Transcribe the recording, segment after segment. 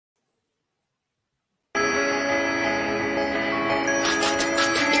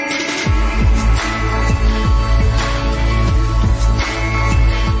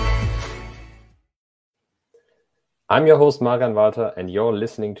I'm your host, Marian Walter, and you're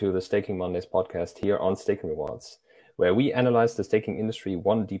listening to the Staking Mondays podcast here on Staking Rewards, where we analyze the staking industry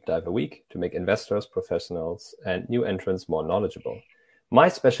one deep dive a week to make investors, professionals, and new entrants more knowledgeable. My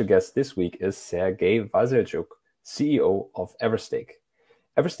special guest this week is Sergey Vasilchuk, CEO of Everstake.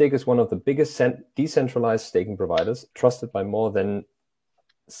 Everstake is one of the biggest decentralized staking providers, trusted by more than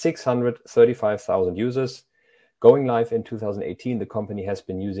 635,000 users. Going live in 2018, the company has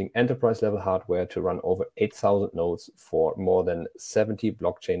been using enterprise-level hardware to run over 8,000 nodes for more than 70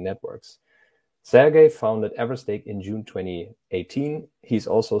 blockchain networks. Sergey founded Everstake in June 2018. He's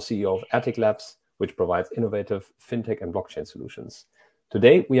also CEO of Attic Labs, which provides innovative fintech and blockchain solutions.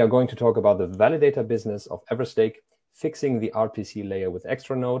 Today, we are going to talk about the validator business of Everstake, fixing the RPC layer with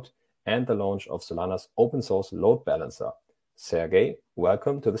extrnode, and the launch of Solana's open source load balancer. Sergey,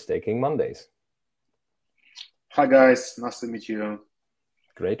 welcome to the Staking Mondays. Hi guys, nice to meet you.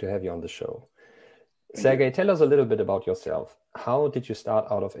 Great to have you on the show. Sergey, tell us a little bit about yourself. How did you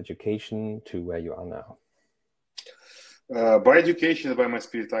start out of education to where you are now? By education, by my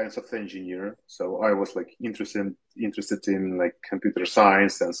spirit, I'm a software engineer. So I was interested in computer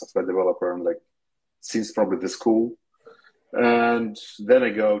science and software developer, and since probably the school. And then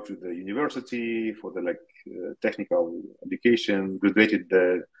I go to the university for the technical education. Graduated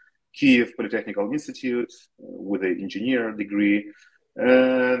the Kiev Polytechnical Institute with an engineer degree.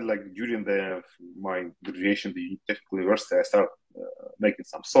 And during my graduation at the technical university, I started making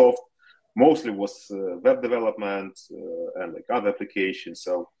some soft. Mostly was web development and other applications.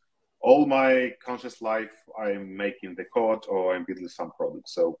 So all my conscious life, I'm making the code or I'm building some product.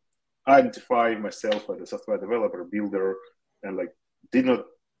 So I identify myself as a software developer, builder, and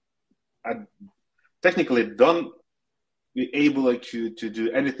technically don't be able to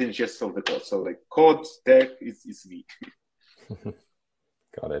do anything just for the code. So code tech is me.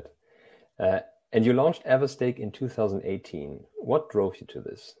 Got it. And you launched Everstake in 2018. What drove you to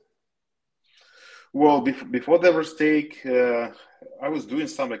this? Well, before the Everstake, I was doing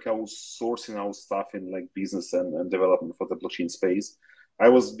some I was sourcing out stuff in business and development for the blockchain space. I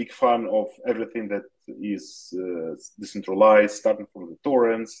was a big fan of everything that is decentralized, starting from the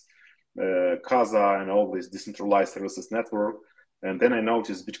torrents, Casa, and all these decentralized services network. And then I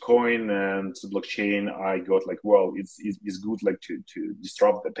noticed Bitcoin and blockchain. I got it's good to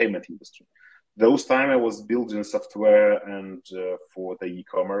disrupt the payment industry. Those time I was building software and for the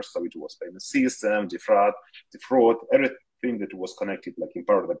e-commerce, so it was payment system, defraud, everything that was connected in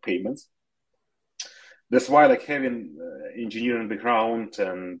part of the payments. That's why having engineering background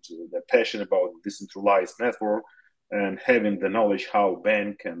and the passion about decentralized network and having the knowledge how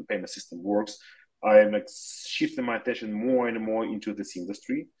bank and payment system works, I am shifting my attention more and more into this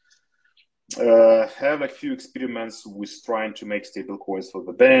industry. Have a few experiments with trying to make stable coins for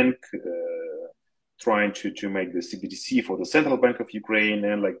the bank, trying to make the CBDC for the Central Bank of Ukraine,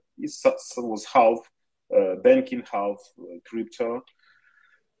 and it was half banking, half crypto.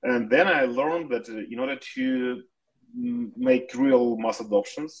 And then I learned that in order to make real mass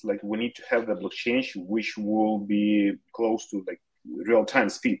adoptions, we need to have the blockchain which will be close to real time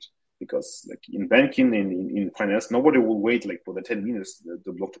speed, because in banking, in finance, nobody will wait for the 10 minutes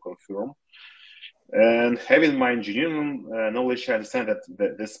the block to confirm. And having my engineering knowledge, I understand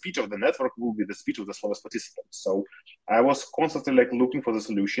that the speed of the network will be the speed of the slowest participant. So I was constantly looking for the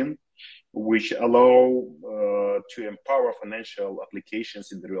solution which allow to empower financial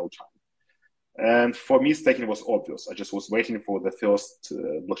applications in the real time. And for me, staking was obvious. I just was waiting for the first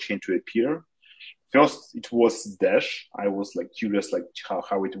blockchain to appear. First, it was Dash. I was curious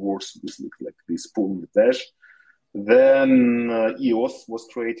how it works with this pool in the Dash. Then EOS was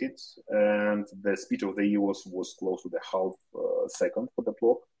created, and the speed of the EOS was close to the half second for the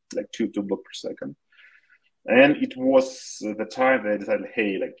block, 2 blocks per second. And it was the time that I decided,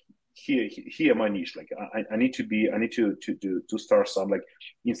 hey, here my niche. I need to start some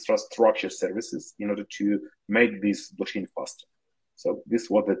infrastructure services in order to make this blockchain faster. So this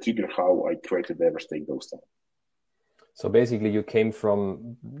was the trigger how I created the Everstake those times. So basically you came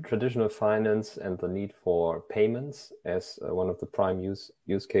from traditional finance and the need for payments as one of the prime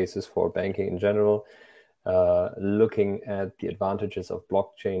use cases for banking in general, looking at the advantages of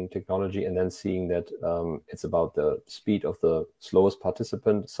blockchain technology and then seeing that it's about the speed of the slowest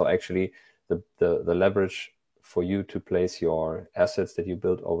participant. So actually the leverage for you to place your assets that you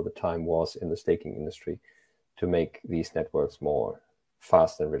built over the time was in the staking industry to make these networks more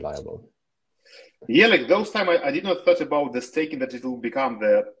fast and reliable. Yeah, those time I did not thought about the staking that it will become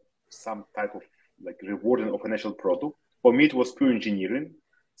some type of rewarding or financial product. For me, it was pure engineering.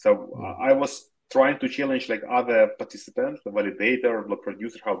 So I was trying to challenge other participants, the validator, block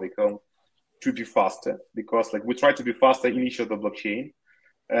producer, how they call, to be faster, because like we try to be faster in each of the blockchain.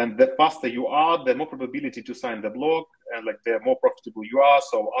 And the faster you are, the more probability to sign the block, and like the more profitable you are.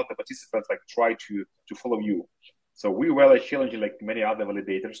 So other participants like try to follow you. So we were like challenging like many other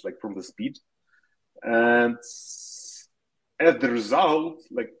validators, like from the speed. And as the result,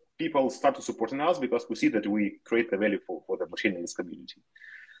 like people start to supporting us because we see that we create the value for the blockchain in this community.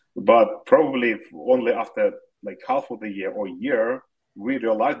 But probably only after like half of the year or year, we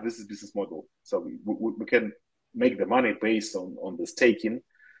realized this is business model. So we can make the money based on the staking,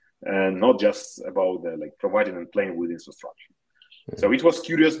 and not just about the like providing and playing with infrastructure. Mm-hmm. So it was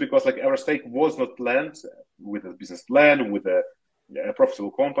curious because like Everstake was not planned with a business plan, with a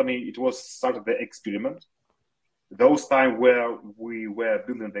profitable company. It was started the experiment. Those time where we were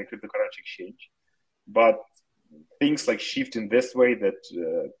building the cryptocurrency exchange, but things like shift in this way that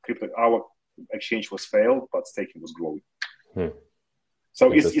our exchange was failed, but staking was growing.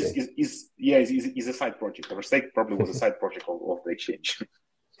 So it's a side project. Everstake probably was a side project of the exchange.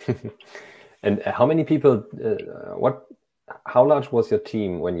 And how many people? How large was your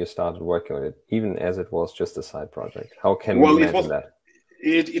team when you started working on it, even as it was just a side project? How can we imagine that?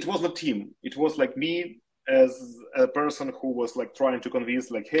 It was a team. It was like me as a person who was like trying to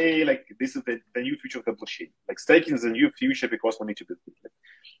convince, like, hey, like this is the new future of the blockchain. Like staking is the new future because we need to do it. Like,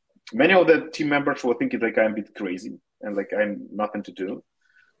 many of the team members were thinking like I'm a bit crazy and like I'm nothing to do.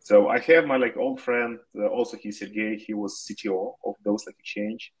 So I have my like old friend, also Sergey. He was CTO of those like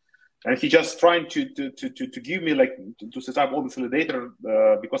exchange, and he just trying to give me like to set up all this validator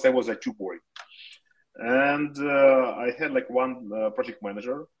because I was like too boring. And I had like one project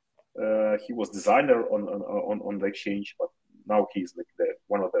manager. He was designer on the exchange, but now he's like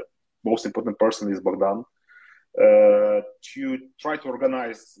one of the most important person is Bogdan. To try to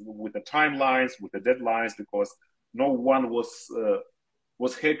organize with the timelines, with the deadlines, because no one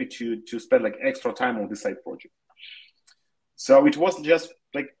was happy to spend like extra time on this side project. So it was just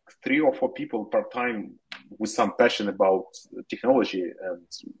like 3 or 4 people per time with some passion about technology and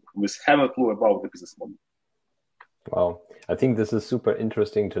with having a clue about the business model. Wow. I think this is super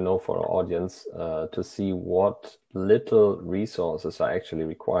interesting to know for our audience, to see what little resources are actually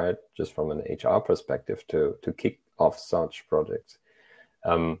required just from an HR perspective to kick off such projects.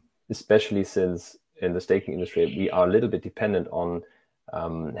 Especially since in the staking industry, we are a little bit dependent on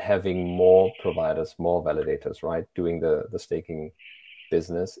having more providers, more validators, right, doing the staking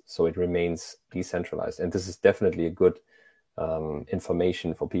business, so it remains decentralized. And this is definitely a good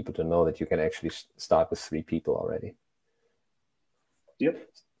information for people to know that you can actually start with 3 people already. Yep.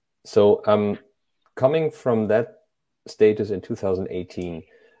 So coming from that status in 2018,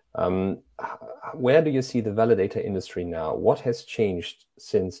 where do you see the validator industry now? What has changed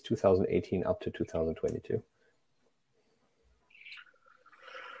since 2018 up to 2022?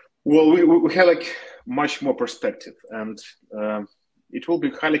 Well, we have like much more perspective, and it will be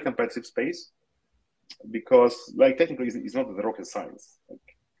highly competitive space because, like, technically, it's not the rocket science.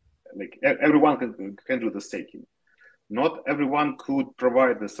 Like everyone can do the staking. Not everyone could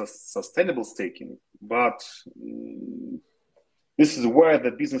provide the sustainable staking, but this is where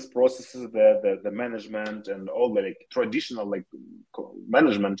the business processes, the management, and all the like traditional like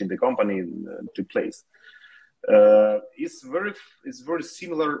management in the company took place. It's very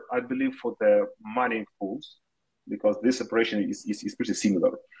similar, I believe, for the mining pools, because this operation is pretty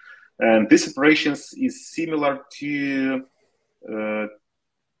similar, and this operations is similar to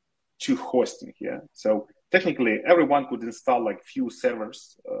hosting here. So technically, everyone could install like few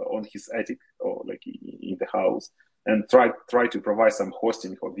servers on his attic or like in the house and try to provide some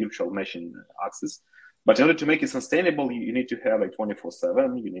hosting for virtual machine access. But in order to make it sustainable, you need to have like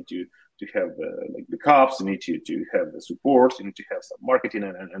 24/7. You need to have like backups. You need to have the support. You need to have some marketing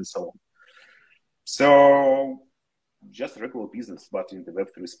and so on. So just regular business, but in the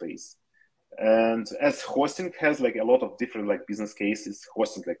Web3 space. And as hosting has like a lot of different like business cases,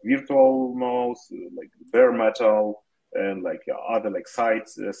 hosting like virtual nodes, like bare metal, and like other like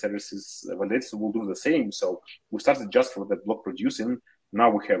sites services, validators will do the same. So we started just for the block producing. Now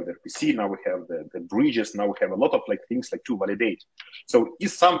we have the RPC, now we have the bridges, now we have a lot of like things like to validate. So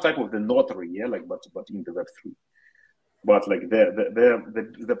it's some type of the notary, yeah, like but in the Web3. But like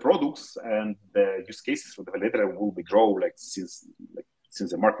the products and the use cases for the validator will be grow like since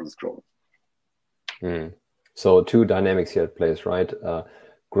the market is growing. So 2 dynamics here at place, right?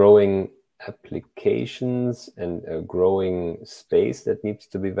 Growing applications and a growing space that needs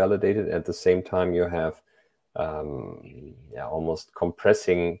to be validated. At the same time, you have almost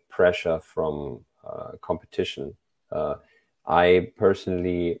compressing pressure from competition. I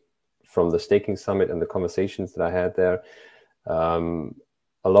personally, from the staking summit and the conversations that I had there,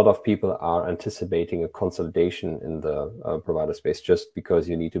 a lot of people are anticipating a consolidation in the provider space, just because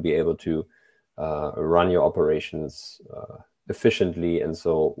you need to be able to run your operations efficiently, and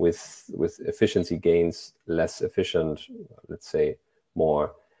so with efficiency gains, less efficient, let's say,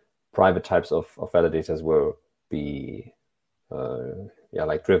 more private types of validators will be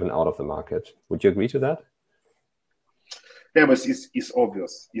like driven out of the market. Would you agree to that? Yeah, but it's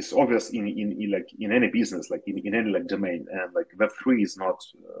obvious. It's obvious in any business, like in any like domain, and like Web3 is not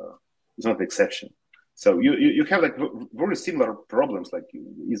the exception. So you have like very similar problems. Like,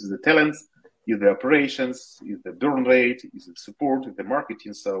 is the talent, is the operations, is the burn rate, is the support, is the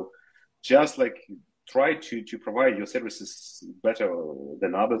marketing. So just like try to provide your services better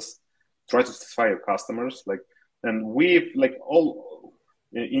than others. Try to satisfy your customers. Like, and we like all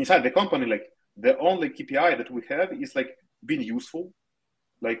inside the company, like the only KPI that we have is like being useful,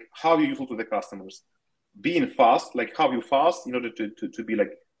 like how you're useful to the customers, being fast, like how you fast in order to be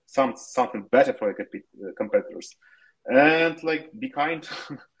like something better for your competitors, and like be kind,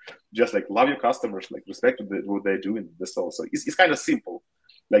 just like love your customers, like respect what they're doing. So it's kind of simple.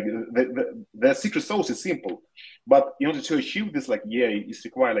 Like the secret sauce is simple, but in order to achieve this, like it's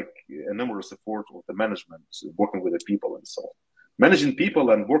required like a number of support of the management, working with the people and so on. Managing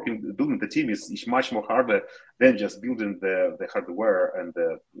people and building the team is much more harder than just building the hardware and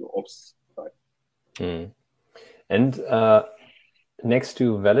the ops side. Mm. And next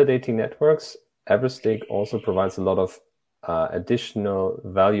to validating networks, Everstake also provides a lot of additional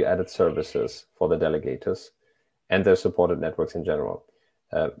value-added services for the delegators and their supported networks in general.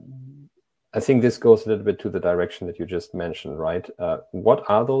 I think this goes a little bit to the direction that you just mentioned, right? What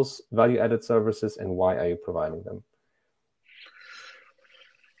are those value-added services, and why are you providing them?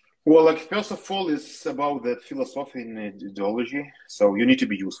 Well, like first of all, it's about the philosophy and ideology. So you need to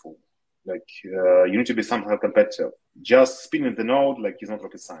be useful. Like you need to be somehow competitive. Just spinning the node like is not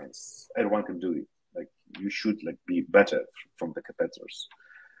rocket science. Everyone can do it. Like you should like be better from the competitors.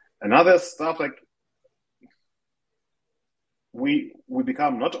 Another stuff like we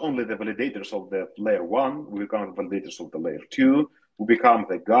become not only the validators of the layer 1, we become the validators of the layer 2. We become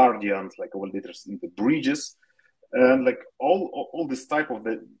the guardians, like validators in the bridges, and like all this type of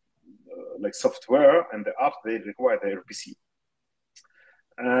the like software and the app, they require the RPC,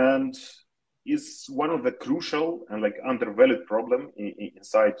 and is one of the crucial and like undervalued problem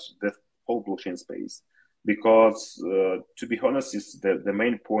inside the whole blockchain space, because to be honest, is the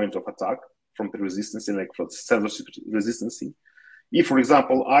main point of attack from the resistance, and like from censorship resistance. If, for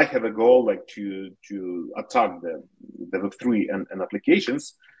example, I have a goal like to attack the Web3 and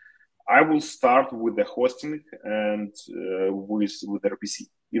applications, I will start with the hosting and with the RPC.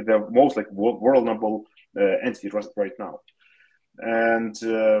 It's the most like vulnerable entity right now. And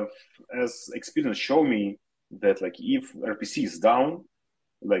as experience show me that like if RPC is down,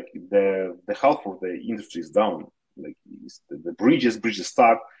 like the health of the industry is down. Like the bridges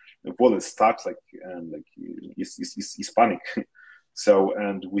stuck, the wallet stuck, like and like is panic. So,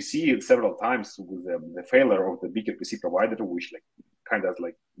 and we see it several times with the failure of the big RPC provider, which like kind of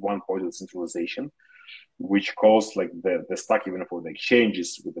like one point of centralization, which caused like the stack even for the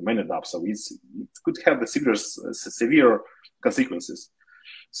exchanges with the main dApp. So it could have the severe consequences.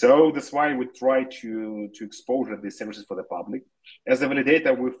 So that's why we try to expose these services for the public. As a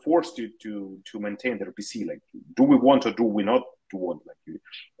validator, we're forced to maintain the RPC. Like, do we want or do we not want?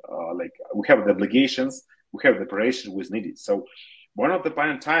 Like we have the obligations, we have the operation was needed. So one of the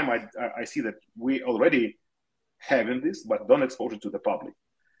point in time, I see that we already having this, but don't expose it to the public.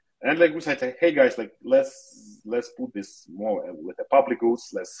 And like we said, hey guys, like let's put this more with the public goods.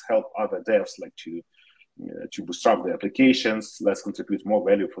 Let's help other devs like to bootstrap the applications. Let's contribute more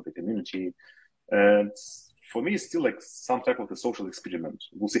value for the community. And for me, it's still like some type of the social experiment.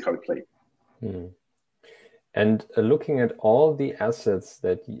 We'll see how it plays. And looking at all the assets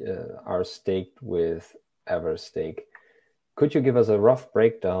that are staked with Everstake, could you give us a rough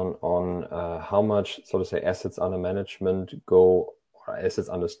breakdown on how much, so to say, assets under management go, or assets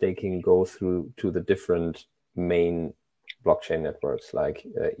under staking go through to the different main blockchain networks like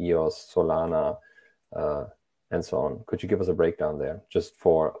EOS, Solana, and so on? Could you give us a breakdown there, just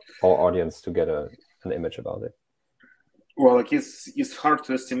for our audience to get an image about it? Well, like it's hard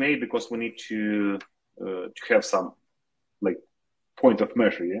to estimate because we need to have some like point of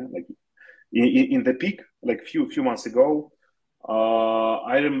measure. Yeah, like in the peak, like few months ago,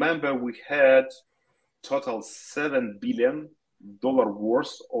 I remember we had total $7 billion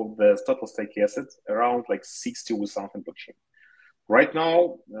worth of the total stake assets, around like 60 with something blockchain. Right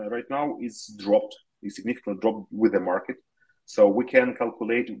now it's dropped. It's significantly dropped with the market. So we can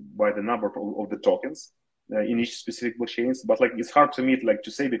calculate by the number of the tokens. in each specific blockchains, but like it's hard to me like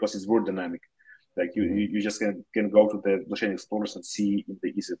to say because it's very dynamic. Like you just can go to the blockchain explorers and see in the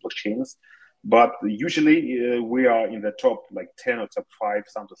easy blockchains. But usually we are in the top like 10 or top 5,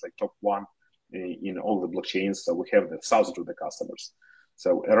 sometimes like top 1 in all the blockchains. So we have the thousands of the customers.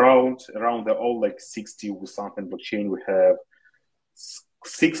 So around the all like 60 with something blockchain, we have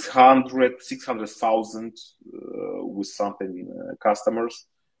 600,000 with something customers.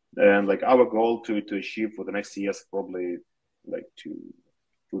 And like our goal to achieve for the next years probably like to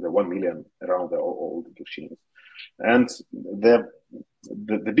the 1 million around all the blockchains. And the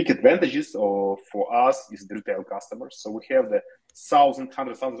big advantages for us is the retail customers. So we have the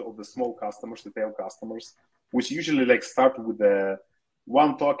hundreds of the small customers, retail customers, which usually like start with the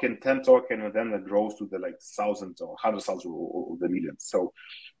 1 token, 10 token, and then it grows to the like thousands or hundreds of the millions. So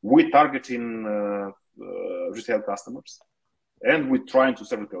we're targeting retail customers, and we're trying to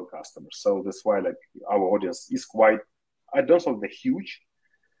serve retail customers. So that's why like our audience is quite, I don't know the huge,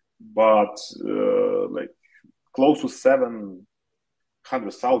 but like close to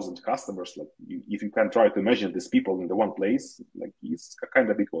 700,000 customers. Like if you can try to imagine these people in the one place, like it's a kind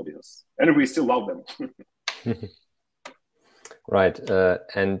of big audience, and we still love them. Right.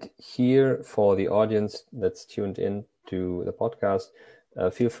 And here for the audience that's tuned in to the podcast,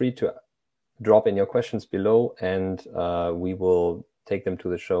 feel free to drop in your questions below, and we will take them to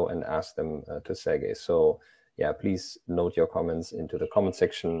the show and ask them to Sergey. So yeah, please note your comments into the comment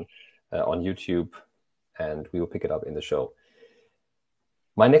section on YouTube, and we will pick it up in the show.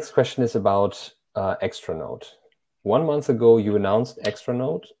 My next question is about extrnode. 1 month ago, you announced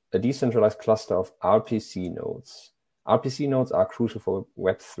extrnode, a decentralized cluster of RPC nodes. RPC nodes are crucial for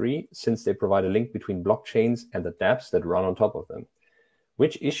Web3 since they provide a link between blockchains and the dApps that run on top of them.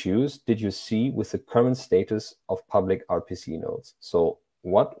 Which issues did you see with the current status of public RPC nodes? So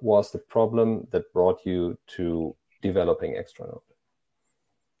what was the problem that brought you to developing extrnode?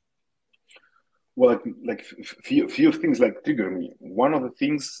 Well, like few things like trigger me. One of the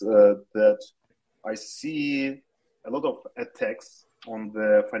things that I see a lot of attacks on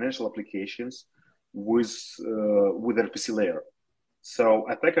the financial applications with RPC layer. So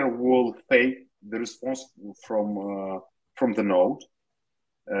attacker will fake the response from the node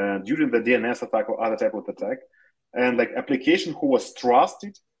during the DNS attack or other type of attack, and like application who was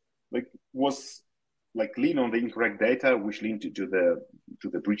trusted, like was like lean on the incorrect data, which lead to the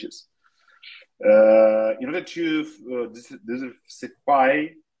breaches. In order to diversify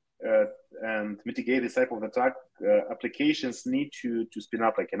and mitigate this type of attack, applications need to spin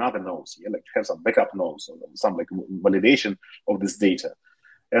up like another nodes, like to have some backup nodes or some like validation of this data,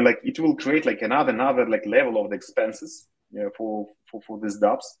 and like it will create like another like level of the expenses for these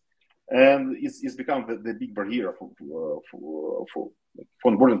dApps, and it's become the big barrier for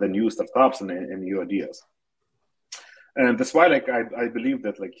onboarding the new startups and new ideas. And that's why, like, I believe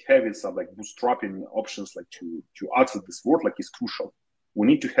that like having some like bootstrapping options, like to access this world, like is crucial. We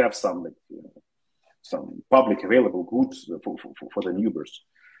need to have some like some public available goods for the newbers.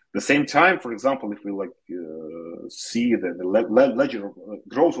 At the same time, for example, if we like see the ledger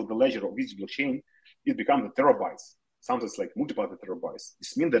growth of the ledger of each blockchain, it becomes the terabytes. Sometimes like multiple terabytes.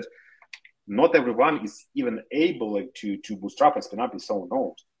 This means that not everyone is even able like to bootstrap and spin up his own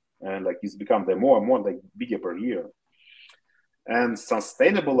node, and like it's become the more and more like bigger barrier. And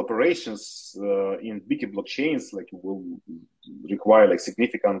sustainable operations in bigger blockchains like will require like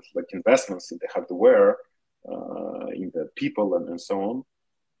significant like investments in the hardware, in the people, and so on.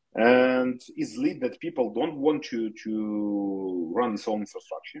 And it's lead that people don't want to run this own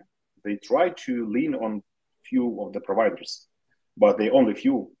infrastructure. They try to lean on few of the providers, but they only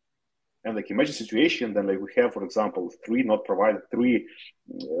few. And like imagine situation, then like we have, for example, three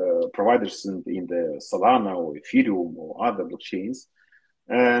providers in the Solana or Ethereum or other blockchains.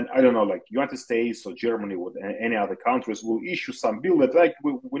 And I don't know, like United States or Germany or any other countries will issue some bill that like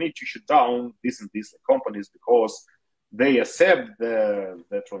we need to shut down this and these companies because they accept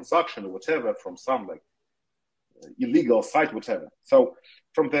the transaction or whatever from some like illegal site, whatever. So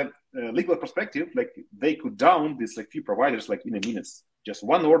from the legal perspective, like they could down these like few providers like in a minute. Just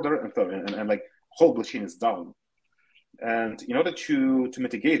one order and like whole blockchain is down. And in order to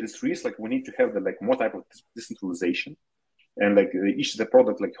mitigate this risk, like we need to have the like more type of decentralization, and like each of the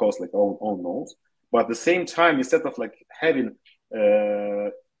product like hosts like own nodes. But at the same time, instead of like having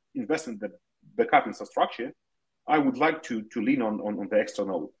invest in the backup infrastructure, I would like to lean on the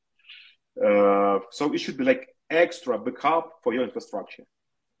extrnode. So it should be like extra backup for your infrastructure.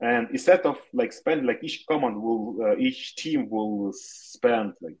 And instead of like spend like each team will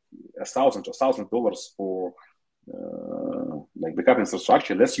spend like $1,000 for like backup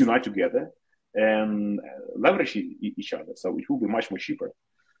infrastructure. Let's unite together and leverage each other. So it will be much more cheaper.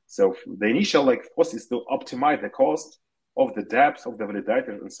 So the initial cost is to optimize the cost of the dApps, of the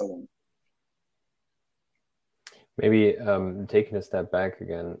validator, and so on. Maybe taking a step back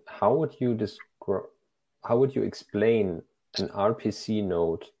again, how would you explain an RPC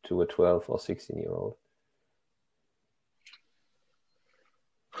node to a 12 or 16-year-old?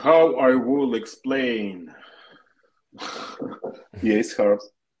 How I will explain? Yeah, it's hard.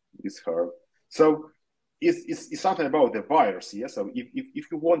 It's hard. So it's something about the buyers. Yeah. So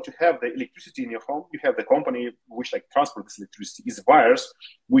if you want to have the electricity in your home, you have the company which transport this electricity. It's buyers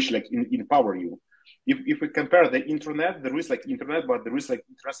which empower you. If we compare the internet, there is internet, but there is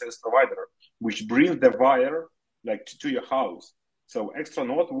internet service provider which brings the wire to your house. So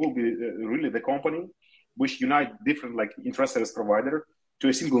extrnode will be really the company which unite different internet service provider to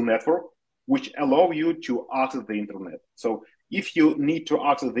a single network, which allow you to access the internet. So if you need to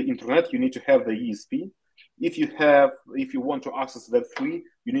access the internet, you need to have the ESP. If you want to access Web3,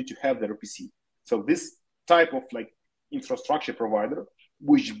 you need to have the RPC. So this type of infrastructure provider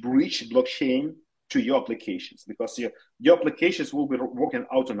which bridge blockchain to your applications, because your applications will be working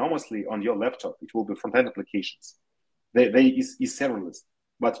autonomously on your laptop. It will be front-end applications. They is serverless,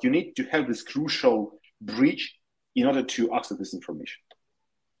 but you need to have this crucial bridge in order to access this information.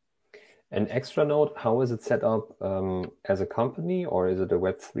 And extrnode, how is it set up as a company, or is it a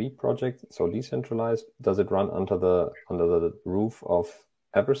Web3 project, so decentralized? Does it run under the roof of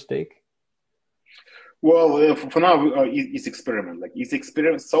Everstake? Well, for now, it's experiment.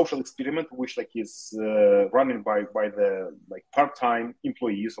 It's social experiment, which is running by the part-time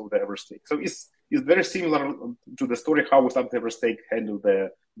employees of the Everstake. So it's very similar to the story how we started Everstake handle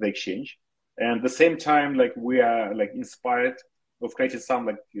the exchange, and at the same time, we are inspired of creating some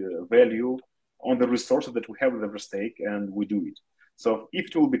value on the resources that we have with Everstake, and we do it. So if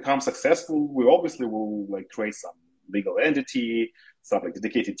it will become successful, we obviously will create some legal entity, some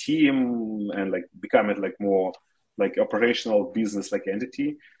dedicated team, and become it more operational business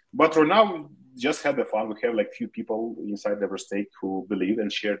entity. But for now, we just have the fun. We have few people inside Everstake who believe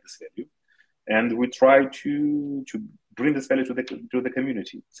and share this value, and we try to bring this value to the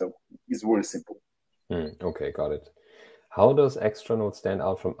community. So it's very simple. Okay, got it. How does extrnode stand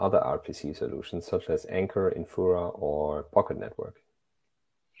out from other RPC solutions such as Anchor, Infura, or Pocket Network?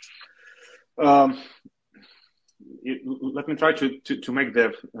 Let me try to make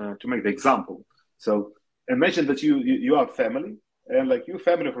the example. So imagine that you are a family, and your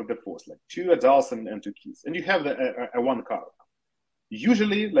family for the force, 2 adults and 2 kids, and you have a one car.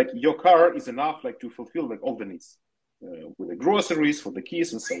 Usually, your car is enough to fulfill all the needs with the groceries for the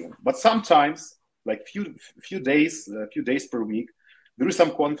kids and so on. But sometimes, few days per week, there is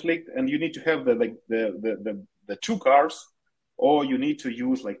some conflict, and you need to have the 2 cars, or you need to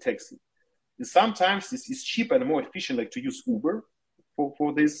use taxi. And sometimes it's cheaper and more efficient to use Uber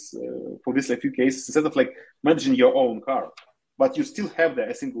for this few cases, instead of managing your own car, but you still have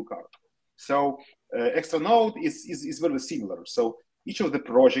a single car. So extrnode is very similar. So each of the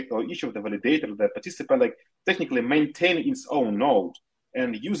project or each of the validator, the participant technically maintain its own node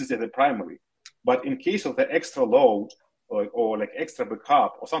and use it as a primary. But in case of the extra load or extra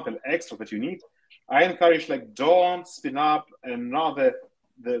backup or something extra that you need, I encourage don't spin up another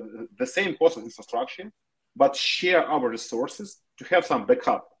the same cost of infrastructure, but share our resources to have some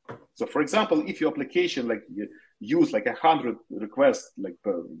backup. So for example, if your application use 100 requests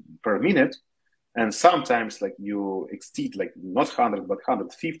per minute, and sometimes you exceed not 100 but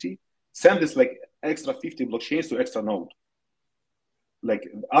 150, send this extra 50 blockchains to extrnode.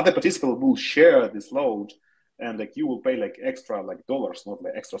 Other participants will share this load, and you will pay extra dollars, not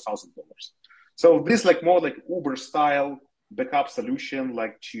extra $1,000. So this more Uber style backup solution,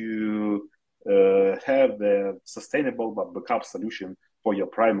 to have the sustainable but backup solution for your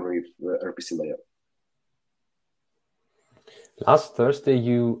primary RPC layer. Last Thursday,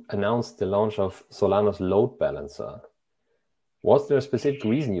 you announced the launch of Solana's load balancer. Was there a specific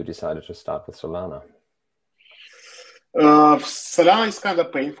reason you decided to start with Solana? Solana is kind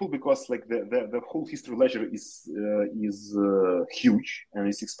of painful because the whole history ledger is huge and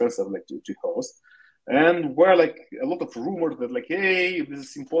it's expensive to host, and were a lot of rumors that hey, this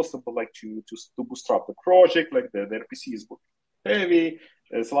is impossible to bootstrap the project, the RPC is heavy,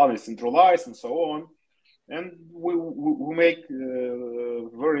 Solana is centralized and so on. And we make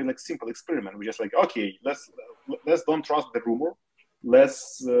very simple experiment. We just okay, let's don't trust the rumor,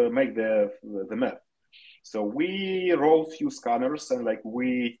 let's make the math. So we roll few scanners and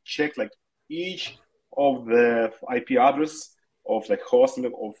we check each of the IP address of host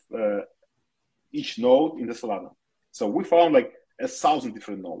of each node in the Solana. So we found 1,000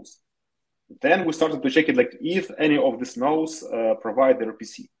 different nodes. Then we started to check it, like if any of these nodes provide the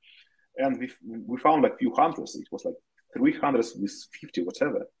RPC. And we found like few hundreds. It was like 300 with 50,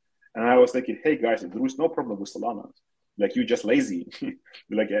 whatever. And I was thinking, hey guys, there is no problem with Solana. Like you're just lazy.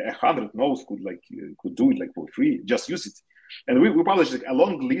 Like 100 nodes could do it like for free. Just use it. And we published like a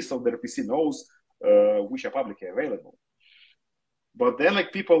long list of the RPC nodes which are publicly available. But then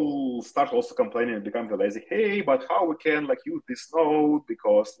like people start also complaining and become lazy. Hey, but how we can like use this node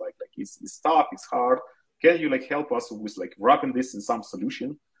because like it's tough, it's hard. Can you like help us with like wrapping this in some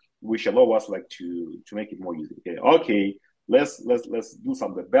solution which allow us like to make it more easy? Okay, let's do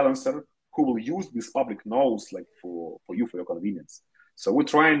some balancer who will use these public nodes like for your convenience. So we're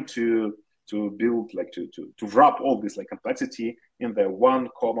trying to build like to wrap all this like complexity in the one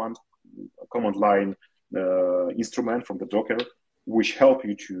command line instrument from the Docker, which help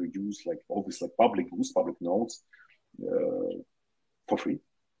you to use like all these like public nodes for free.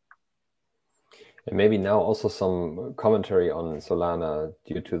 And maybe now also some commentary on Solana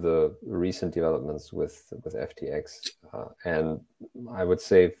due to the recent developments with FTX. And I would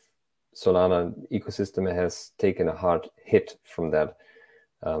say Solana ecosystem has taken a hard hit from that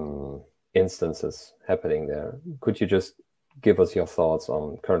instances happening there. Could you just give us your thoughts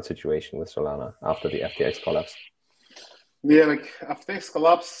on current situation with Solana after the FTX collapse? Yeah, like FTX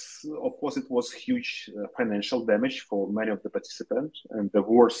collapse, of course, it was huge financial damage for many of the participants, and the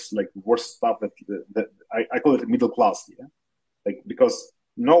worst stuff that I call it middle class, yeah, like because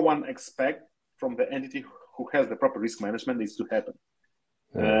no one expect from the entity who has the proper risk management this to happen,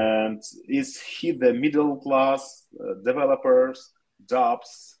 and it's hit the middle class developers,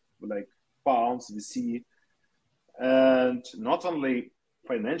 jobs like funds, VC, and not only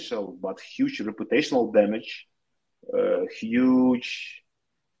financial but huge reputational damage. Huge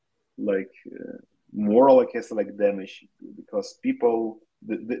moral like damage because people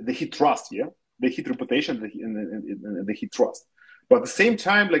they hit trust, yeah, they hit reputation, and they hit trust. But at the same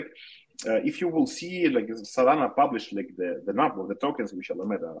time, like if you will see like Solana published like the number of the tokens which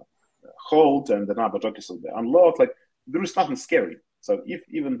Alameda hold and the number of tokens of the unlock, like there is nothing scary. So if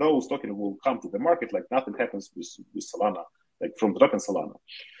even those tokens will come to the market, like nothing happens with Solana, like from the token Solana.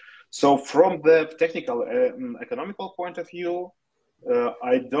 So from the technical, economical point of view,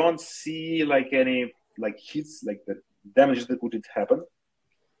 I don't see like any like hits, like the damage that could happen.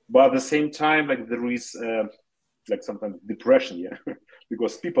 But at the same time, like there is like sometimes depression, yeah,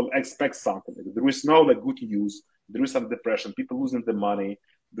 because people expect something. There is no like good news. There is some depression. People losing the money.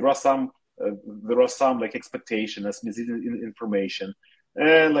 There are some like expectation as misleading information,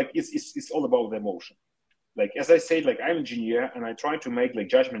 and like it's all about the emotion. Like as I said, like I'm an engineer and I try to make like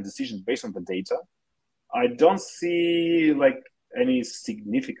judgment decisions based on the data. I don't see like any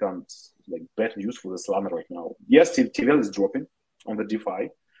significant like bad news for the Solana right now. Yes, TVL is dropping on the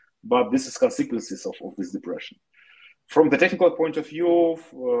DeFi, but this is consequences of this depression. From the technical point of view,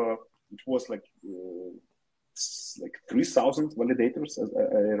 it was like 3,000 validators, as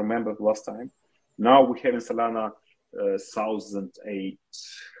I remember last time. Now we have in Solana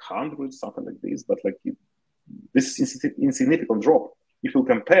 1,800, something like this, but like this is insignificant drop. If you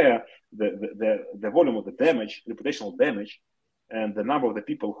compare the volume of the damage, reputational damage, and the number of the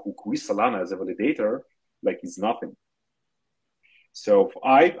people who quit Solana as a validator, like it's nothing. So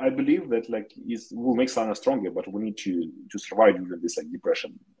I believe that like it will make Solana stronger, but we need to survive during this like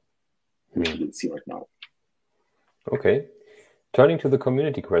depression which we can see right now. Okay. Turning to the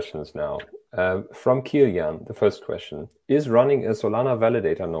community questions now. From Kilian, the first question: is running a Solana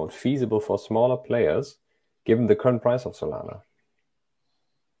validator node feasible for smaller players given the current price of Solana?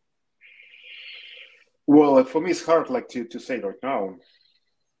 Well, for me, it's hard like to say right now.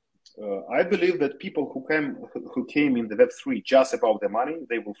 I believe that people who came in the Web3 just about the money,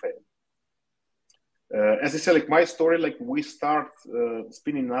 they will fail. As I said, like my story, like we start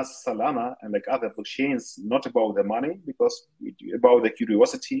spinning as Solana and like other blockchains, not about the money, because about the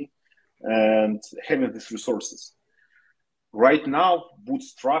curiosity and having these resources. Right now,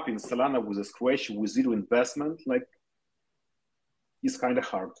 bootstrapping Solana with a scratch with zero investment, like, is kind of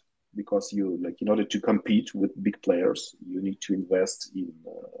hard because you like in order to compete with big players, you need to invest in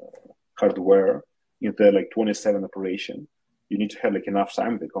hardware in the like 27 operation. You need to have like enough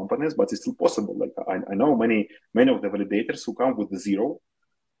time with the companies, but it's still possible. Like I know many of the validators who come with the zero,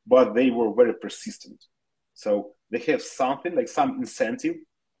 but they were very persistent. So they have something like some incentive,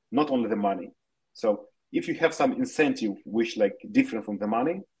 not only the money. So if you have some incentive which like different from the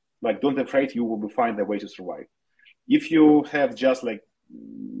money, like don't afraid, you will find a way to survive. If you have just like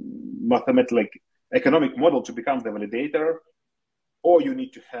mathematical like economic model to become the validator, or you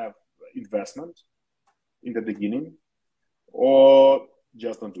need to have investment in the beginning, or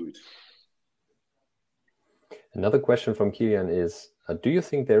just don't do it. Another question from Kilian is, do you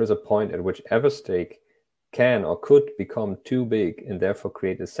think there is a point at which Everstake can or could become too big and therefore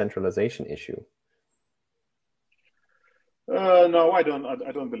create a centralization issue? No, I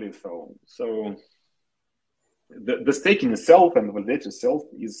don't believe so. So the staking itself and the validator itself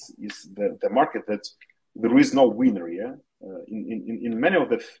is the market that there is no winner. Yeah, in many of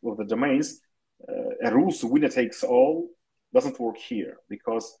the domains, a rules winner takes all doesn't work here,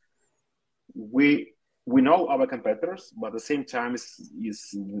 because we know our competitors, but at the same time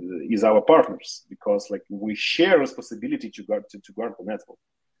is our partners, because like we share responsibility to guard the network.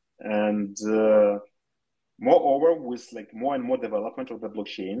 And moreover, with like more and more development of the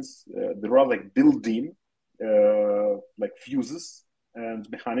blockchains, there are like built-in like fuses and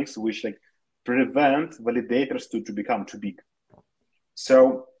mechanics which like prevent validators to become too big.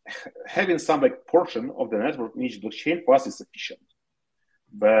 So having some like portion of the network in each blockchain for us is sufficient.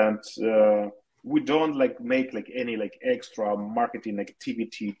 But we don't like make like any like extra marketing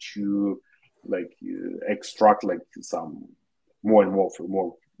activity to like extract like some more and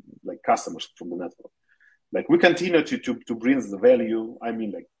more like customers from the network. Like we continue to bring the value. I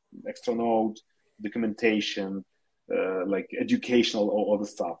mean, like externode, documentation, like educational, all the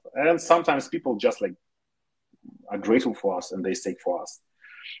stuff. And sometimes people just like are grateful for us and they stake for us.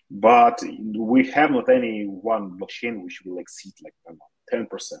 But we have not any one blockchain which will exceed like 10%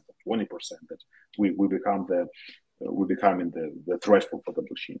 or 20% that we become the threat for the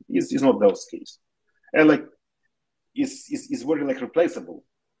blockchain. It's not those case, and like is very like replaceable.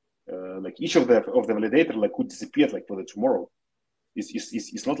 Like each of the validator like could disappear like for the tomorrow.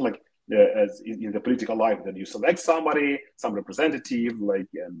 It's not like as in the political life that you select somebody, some representative, like,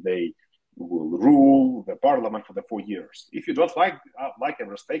 and they will rule the parliament for the 4 years. If you don't like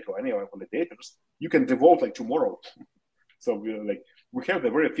Everstake or any of our validators, you can devote like tomorrow. So we have the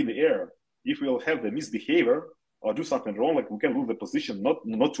very thin air. If we'll have the misbehavior or do something wrong, like we can lose the position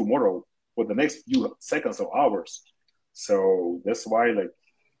not tomorrow, for the next few seconds or hours. So that's why like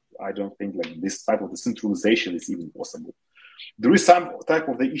I don't think like this type of decentralization is even possible. There is some type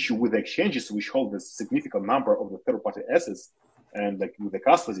of the issue with the exchanges which hold a significant number of the third-party assets, and like with the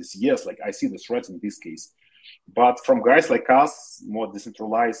custodies, yes, like I see the threat in this case. But from guys like us, more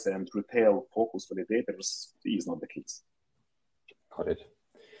decentralized and retail-focused validators, is not the case. Got it.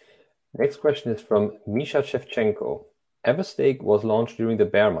 Next question is from Misha Shevchenko. Everstake was launched during the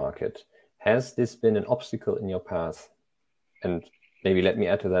bear market. Has this been an obstacle in your path? And maybe let me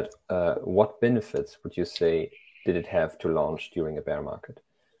add to that, what benefits would you say did it have to launch during a bear market?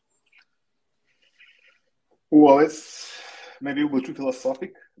 Well, it's maybe a bit too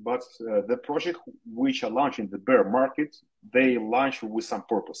philosophic, but the project which are launched in the bear market, they launch with some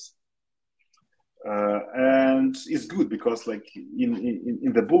purpose. And it's good because like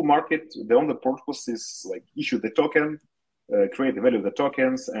in the bull market, the only purpose is like issue the token, create the value of the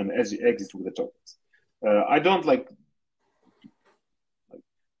tokens, and as you exit with the tokens. I don't like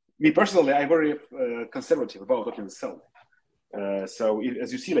me personally, I'm very conservative about token itself. So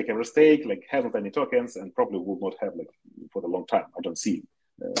as you see, like Everstake, like hasn't any tokens and probably will not have like for the long time. I don't see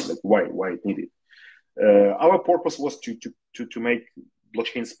like why it needed. Our purpose was to make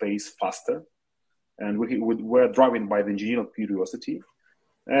blockchain space faster, and we're driven by the engineering curiosity.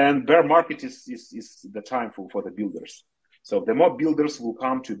 And bear market is the time for the builders. So the more builders will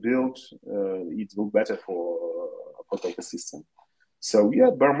come to build, it will better for the ecosystem. So yeah,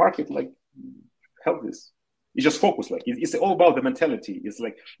 bear market like help this. You just focus, like it's all about the mentality. It's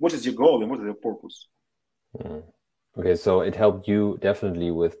like what is your goal and what is your purpose. Okay, so it helped you definitely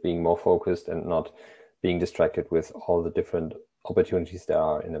with being more focused and not being distracted with all the different opportunities there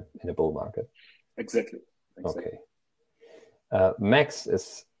are in a bull market. Exactly. Okay. Max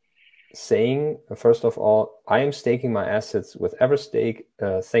is saying, first of all, I am staking my assets with Everstake.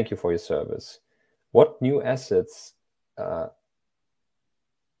 Thank you for your service. What new assets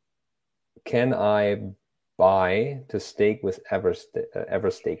can I buy to stake with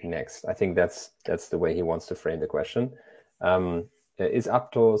Everstake next? I think that's the way he wants to frame the question. Is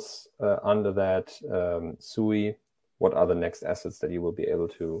Aptos under that? Sui, what are the next assets that you will be able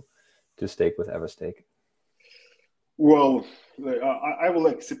to stake with Everstake? Well, I will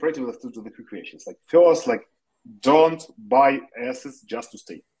like separate it to the quick creations. Like first, like don't buy assets just to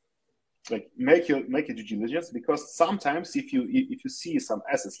stake. Like make your due diligence, because sometimes if you see some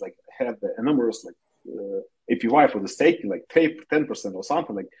assets like have a numerous like APY for the stake, like 10% or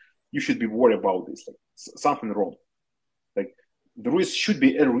something, like you should be worried about this, like something wrong. Like there should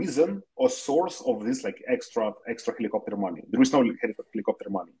be a reason or source of this like extra helicopter money. There is no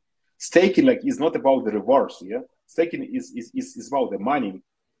helicopter money. Staking like is not about the rewards, yeah. Staking is about the money.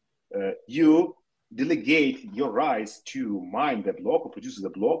 You delegate your rights to mine the block or produce the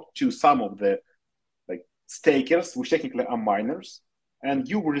block to some of the like stakers, which technically are miners, and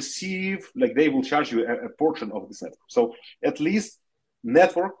you will receive, like, they will charge you a portion of this network. So at least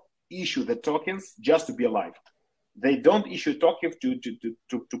network issue the tokens just to be alive. They don't issue tokens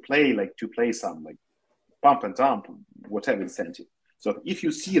to play some like pump and dump, whatever incentive. So if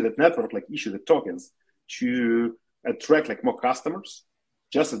you see that network like issue the tokens to attract like more customers,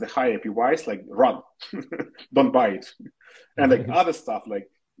 just at the high APYs, like run, don't buy it. And like other stuff, like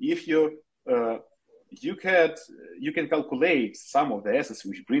if you you can calculate some of the assets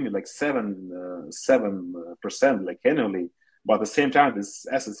which bring you like 7% like annually, but at the same time this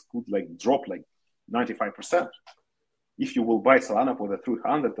assets could like drop like 95%. If you will buy Solana for the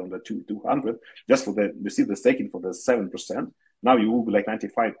 300 on the 200, just for the receive the staking for the 7%, now you will be like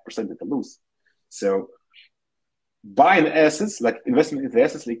 95% at the lose. So buying assets, like investment in the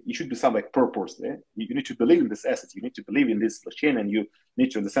assets, like it should be some like purpose there. You need to believe in this asset. You need to believe in this blockchain, and you need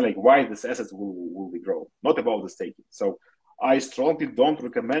to understand like why this assets will grow, not about the staking. So I strongly don't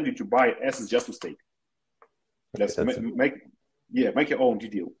recommend you to buy assets just to stake. Just make your own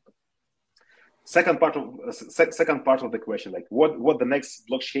deal. Second part of the question, like what the next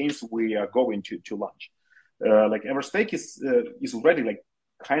blockchains we are going to launch. Like Everstake is already like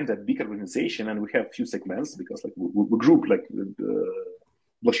kind of big organization, and we have few segments because like we group like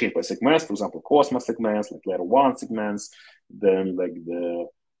blockchain by segments. For example, Cosmos segments, like layer 1 segments, then like the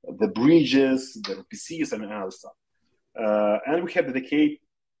bridges, the RPCs, and other stuff. And we have dedicated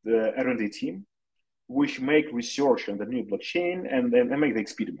the R&D team, which make research on the new blockchain and make the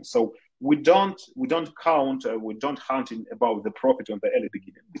experiments. So we don't hunt about the profit on the early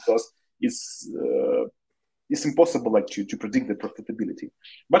beginning, because it's impossible like to predict the profitability.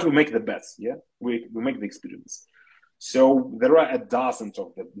 But we make the bets, yeah? We make the experiments. So there are a dozen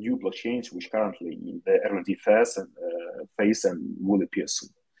of the new blockchains which currently in the R&D phase and will appear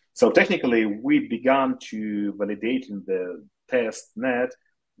soon. So technically, we began to validate in the test net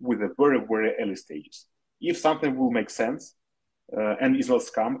with the very, very early stages. If something will make sense and is not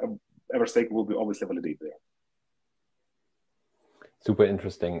scam, Everstake will be obviously validated there. Super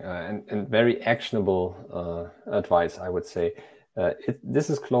interesting and very actionable advice, I would say. This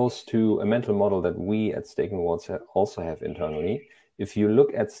is close to a mental model that we at Staking Rewards also have internally. If you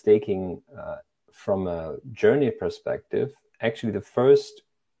look at staking from a journey perspective, actually the first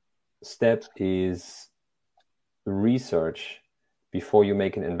step is research before you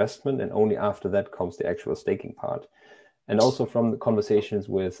make an investment, and only after that comes the actual staking part. And also from the conversations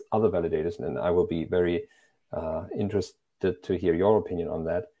with other validators, and I will be very interested to hear your opinion on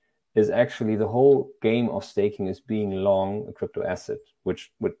that, is actually the whole game of staking is being long a crypto asset,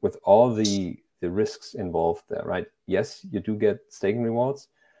 which with all the risks involved there, right? Yes, you do get staking rewards.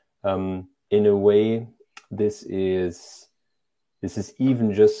 In a way, this is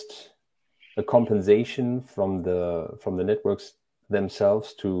even just a compensation from the networks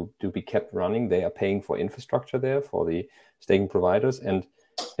themselves to be kept running. They are paying for infrastructure there for the staking providers, and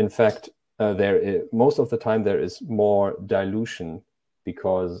in fact, most of the time there is more dilution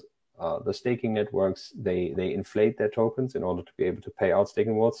because the staking networks they inflate their tokens in order to be able to pay out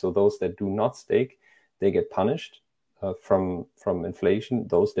staking rewards. So those that do not stake, they get punished from inflation.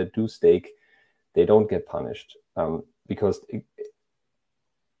 Those that do stake, they don't get punished because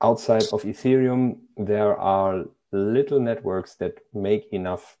outside of Ethereum there are little networks that make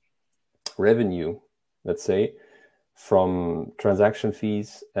enough revenue, let's say, from transaction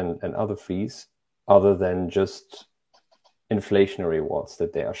fees and other fees, other than just inflationary rewards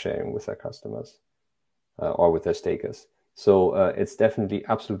that they are sharing with their customers or with their stakers. So it's definitely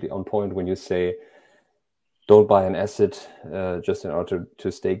absolutely on point when you say don't buy an asset just in order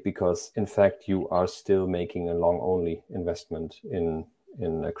to stake, because in fact you are still making a long-only investment in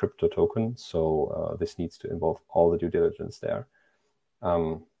a crypto token. So this needs to involve all the due diligence there.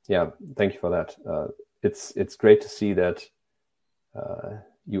 Yeah, thank you for that. It's great to see that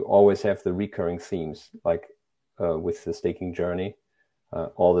you always have the recurring themes, like with the staking journey,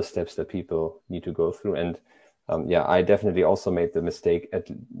 all the steps that people need to go through. And yeah, I definitely also made the mistake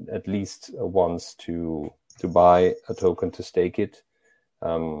at least once to buy a token to stake it,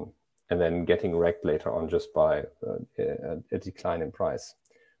 and then getting wrecked later on just by a decline in price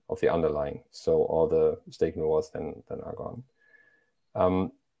of the underlying. So all the staking rewards then are gone.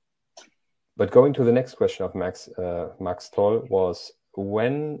 But going to the next question of Max Toll was,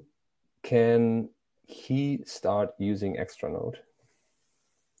 when can he start using extrnode?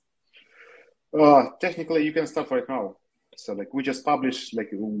 Technically, you can start right now. So like we just published, like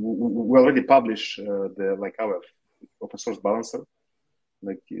we already published our open source balancer.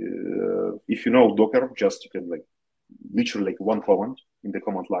 Like if you know Docker, just you can like literally like one command in the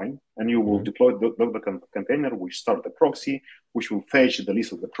command line, and you will deploy the Docker container, which start the proxy, which will fetch the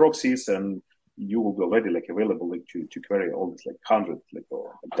list of the proxies, and you will be already like available like to query all these like hundreds like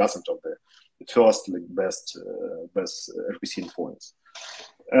or like dozens of the first like best RPC endpoints.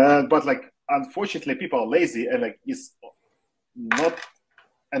 But like unfortunately, people are lazy, and like it's not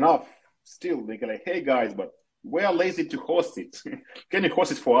enough still. They go like, hey guys, but we are lazy to host it. Can you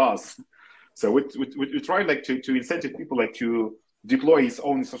host it for us? So we try like to incentive people like to deploy its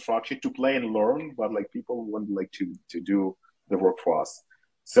own infrastructure to play and learn, but like people want like to do the work for us.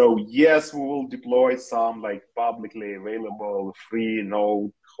 So yes, we will deploy some like publicly available free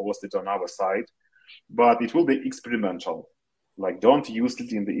node hosted on our site, but it will be experimental. Like don't use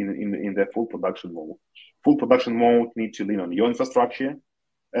it in the full production mode. Full production mode need to lean on your infrastructure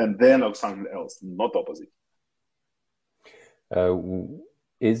and then on something else, not opposite.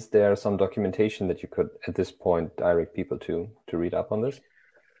 Is there some documentation that you could, at this point, direct people to read up on this?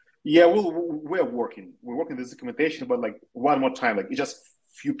 Yeah, we're working this documentation, but like one more time, like it's just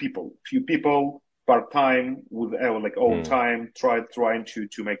few people part time with our like own time trying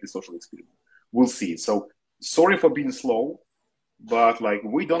to make the social experiment. We'll see. So sorry for being slow, but like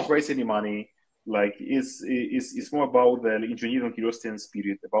we don't raise any money. Like it's more about the engineering curiosity and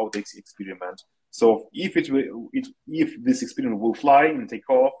spirit about the experiment. So if this experiment will fly and take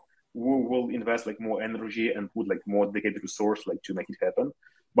off, we will invest like more energy and put like more dedicated resource like to make it happen.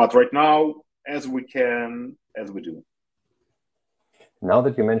 But right now, as we can, as we do. Now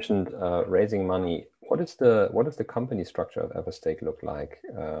that you mentioned raising money, what does the company structure of Everstake look like?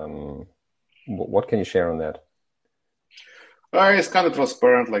 What can you share on that? It's kind of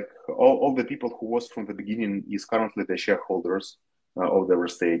transparent. Like all the people who was from the beginning is currently the shareholders of the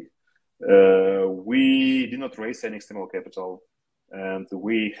Everstake. We did not raise any external capital, and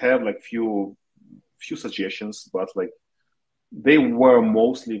we have like few suggestions, but like they were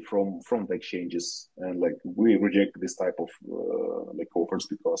mostly from the exchanges, and like we reject this type of like offers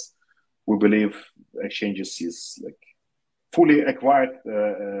because we believe exchanges is like fully acquired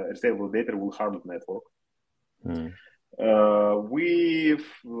Validator will harm the network. We've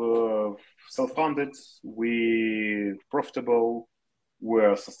self-funded, we're profitable,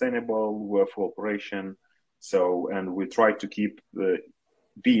 we're sustainable, we're full operation. So, and we try to keep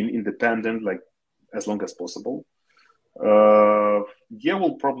being independent like as long as possible. Yeah,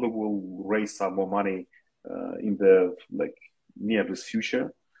 we'll probably will raise some more money in the like near this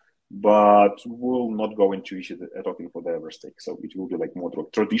future, but we'll not go into issue talking for the Everstake. So it will be like more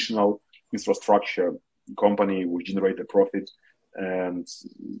traditional infrastructure company will generate a profit and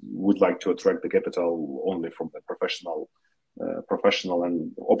would like to attract the capital only from the professional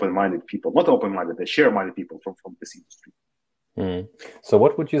and open-minded people, not open-minded, they share-minded people from this industry. So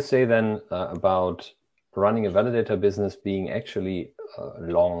what would you say then about running a validator business being actually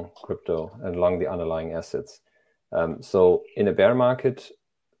long crypto and long the underlying assets? So in a bear market,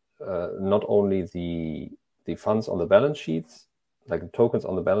 not only the funds on the balance sheets, like the tokens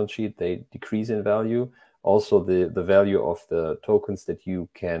on the balance sheet, they decrease in value. Also, the value of the tokens that you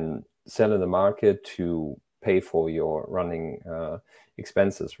can sell in the market to pay for your running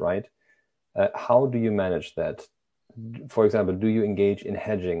expenses, right? How do you manage that? For example, do you engage in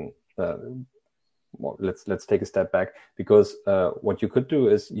hedging? Well, let's take a step back, because what you could do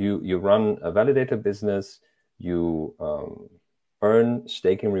is you run a validator business, you earn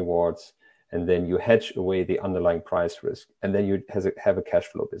staking rewards, and then you hedge away the underlying price risk, and then you have a cash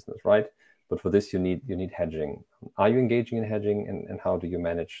flow business, right? But for this, you need hedging. Are you engaging in hedging, and how do you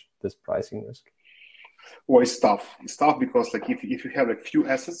manage this pricing risk? Well, it's tough. It's tough because like if you have like few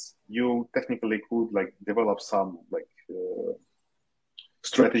assets, you technically could like develop some like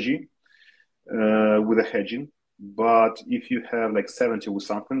strategy with the hedging. But if you have like 70 or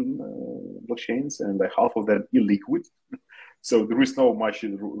something blockchains and like half of them illiquid, so there is no much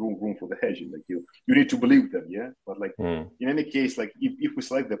room for the hedging. Like you need to believe them, yeah. But like in any case, like if we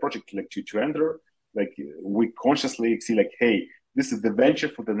select the project like to enter, like we consciously see like, hey, this is the venture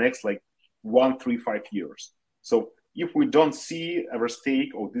for the next like 1, 3, 5 years. So if we don't see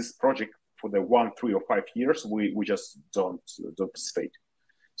Everstake or this project for the 1, 3, or 5 years, we just don't participate.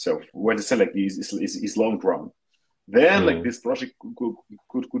 So when the select is long run, then like this project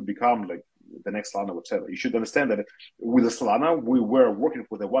could become like the next Solana, whatever. You should understand that with the Solana, we were working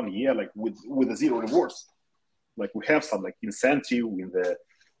for the 1 year like with a zero rewards. Like we have some like incentive in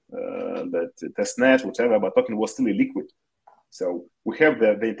the test net, whatever, but token was still illiquid. So we have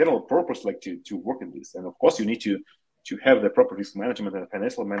the internal purpose like to work in this, and of course you need to have the proper risk management and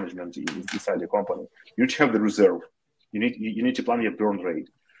financial management inside the company. You need to have the reserve. You need to plan your burn rate.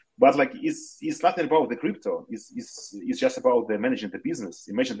 But like it's nothing about the crypto. It's just about the managing the business.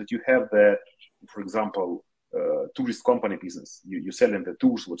 Imagine that you have for example, tourist company business. You selling the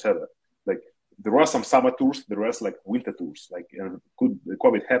tours, whatever. Like there are some summer tours, there are like winter tours. Like could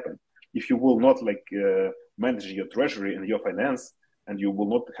COVID happen? If you will not like manage your treasury and your finance, and you will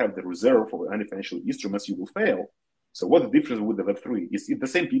not have the reserve for any financial instruments, you will fail. So what the difference with the Web3 is? It's the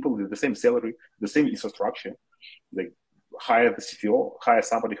same people with the same salary, the same infrastructure. Like hire the CTO, hire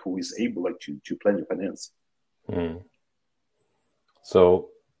somebody who is able like to plan your finance. So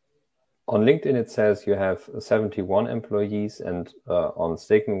on LinkedIn it says you have 71 employees, and on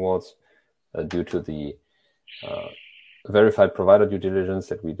Staking Awards, due to the verified provider due diligence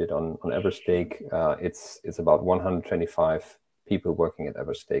that we did on Everstake, it's about 125 people working at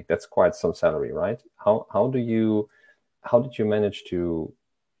Everstake. That's quite some salary, right? How did you manage to,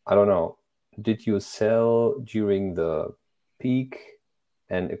 I don't know, did you sell during the peak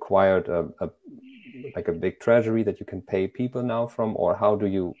and acquired a big treasury that you can pay people now from, or how do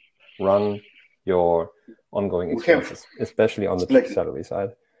you run your ongoing expenses, especially on the salary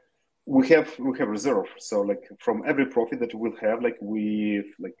side? We have reserve. So like from every profit that we'll have, like we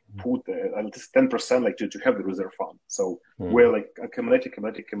like put at least 10% like to have the reserve fund. So we're like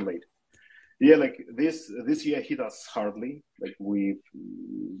accumulate. Yeah, like this year hit us hardly. Like we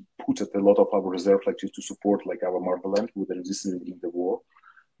put a lot of our reserve like to support like our motherland with the resistance in the war.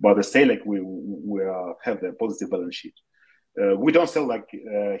 But they say like we have the positive balance sheet. We don't sell like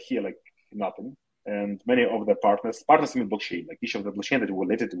here like nothing. And many of the partners in blockchain, like each of the blockchain that we're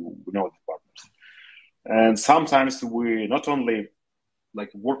related to, we know the partners. And sometimes we not only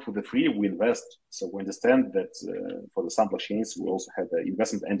like work for the free, we invest. So we understand that for the some blockchains, we also have the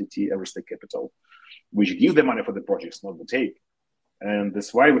investment entity, Everstake Capital, which give the money for the projects, not the take. And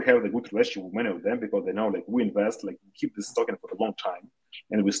that's why we have the good relationship with many of them, because they know like we invest, like we keep this token for a long time,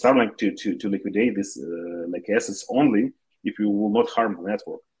 and we start like to liquidate this like assets only if you will not harm the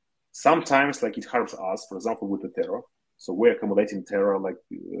network. Sometimes like it harms us, for example, with the Terra. So we're accumulating Terra like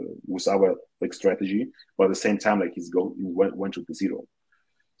with our like strategy, but at the same time like it went to the zero.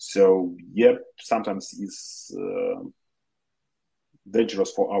 So yeah, sometimes it's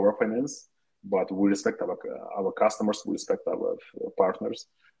dangerous for our finance, but we respect our customers, we respect our partners,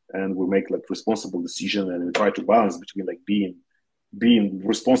 and we make like responsible decision, and we try to balance between like being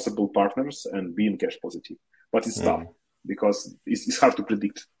responsible partners and being cash positive. But it's tough because it's hard to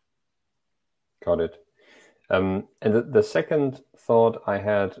predict. Got it. And the second thought I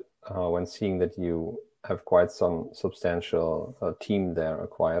had when seeing that you have quite some substantial team there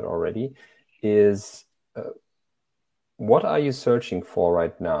acquired already is what are you searching for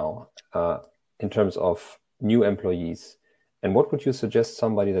right now in terms of new employees? And what would you suggest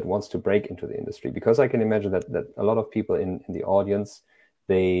somebody that wants to break into the industry? Because I can imagine that a lot of people in the audience,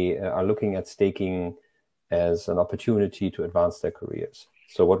 they are looking at staking as an opportunity to advance their careers.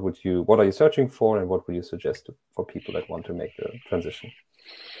 So what are you searching for, and what would you suggest for people that want to make the transition?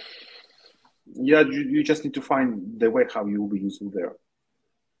 Yeah, you just need to find the way how you will be useful there.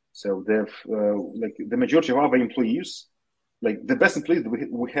 So like the majority of our employees, like the best employees that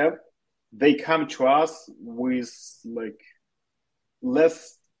we have, they come to us with like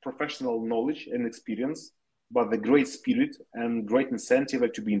less professional knowledge and experience, but the great spirit and great incentive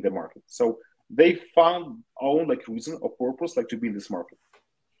like to be in the market. So they found own like reason or purpose like to be in this market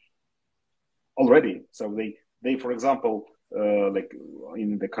already. So they for example, like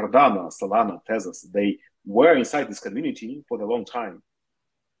in the Cardano, Solana, Tezos, they were inside this community for a long time.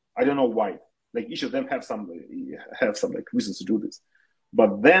 I don't know why. Like each of them have some like reasons to do this,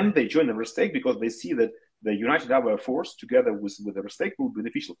 but then they join Everstake because they see that the united our force together with Everstake will be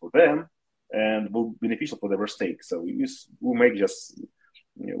beneficial for them and will be beneficial for the Everstake. So we'll make just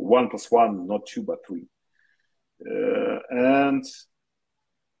 1 + 1, not 2 but 3. And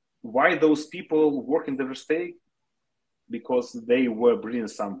why those people work in the Everstake? Because they were bringing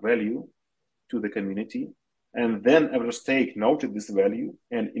some value to the community, and then Everstake noted this value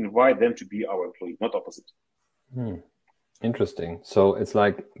and invite them to be our employee, not opposite. Interesting. So it's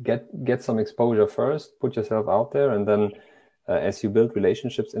like get some exposure first, put yourself out there, and then as you build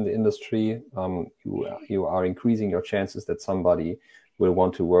relationships in the industry, you are increasing your chances that somebody will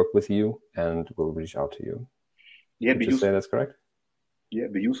want to work with you and will reach out to you. Yeah, Would you say that's correct? Yeah,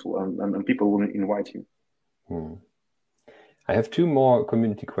 be useful, and people will invite you. I have 2 more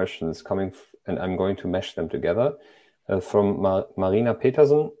community questions coming, and I'm going to mesh them together from Marina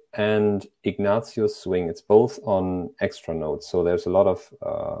Peterson and Ignatius Swing. It's both on extrnode, so there's a lot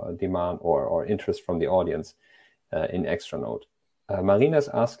of demand or interest from the audience in extrnode. Marina is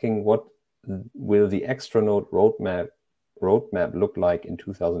asking, what will the extrnode roadmap roadmap look like in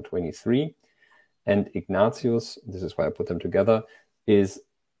 2023? And Ignatius, this is why I put them together, is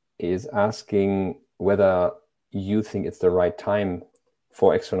asking whether you think it's the right time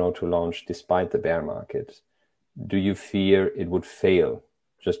for extrnode to launch despite the bear market. Do you fear it would fail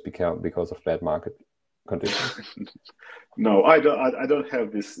just because of bad market conditions? No, I don't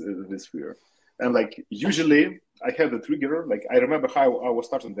have this fear. And like usually I have the trigger. Like I remember how I was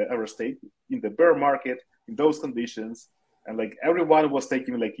starting the Everstake in the bear market in those conditions, and like everyone was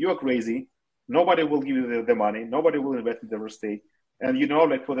taking like, you're crazy. Nobody will give you the money. Nobody will invest in the Everstake. And you know,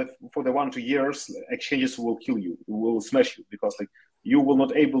 like for the 1 2 years, exchanges will kill you, will smash you, because like you will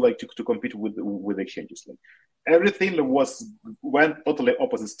not able like to compete with exchanges. Like everything went totally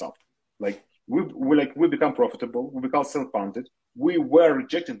opposite stuff. Like we become profitable, we become self-funded. We were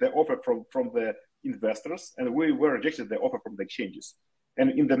rejecting the offer from the investors, and we were rejecting the offer from the exchanges.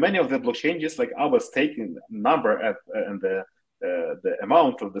 And in the many of the blockchains, like our staking number and the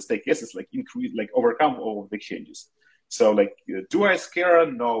amount of the stake assets like increase, like overcome all of the exchanges. So like, do I scare?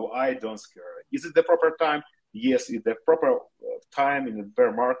 No, I don't scare. Is it the proper time? Yes, it's the proper time in the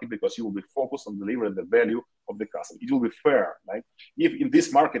bear market, because you will be focused on delivering the value of the customer. It will be fair. Like if in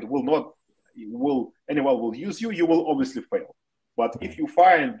this market anyone will use you, you will obviously fail. But if you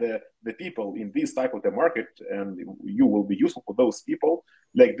find the people in this type of the market and you will be useful for those people,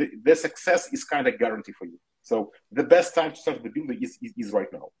 like the success is kind of guaranteed for you. So the best time to start the building is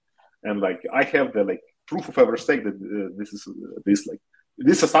right now. And like I have the like proof of Everstake that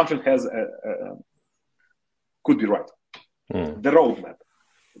this assumption has could be right. The roadmap.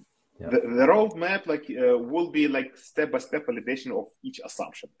 Yeah. The roadmap will be like step-by-step validation of each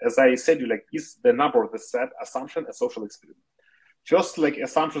assumption. As I said, is the number of the set assumption a social experiment? First,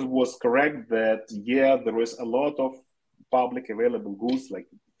 assumption was correct that there is a lot of public available goods, like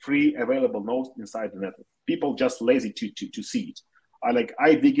free available nodes inside the network. People just lazy to see it.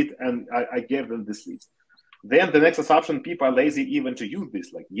 I dig it and I gave them this list. Then the next assumption, people are lazy even to use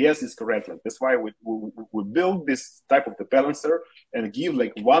this. Yes, it's correct. That's why we build this type of the balancer and give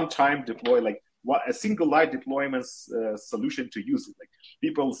one-time deploy, a single light deployment solution to use it.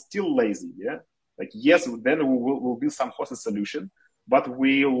 People still lazy, yeah. Yes, then we'll build some hosted solution, but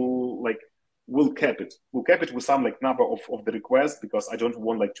we'll cap it. We'll cap it with some number of the requests, because I don't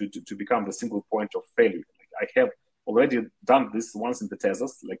want to become the single point of failure. I have already done this once in the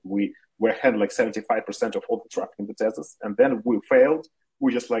Tezos. We had 75% of all the traffic in the Tezos, and then we failed.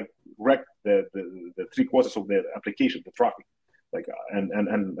 We just wrecked the 3/4 of the application, the traffic. And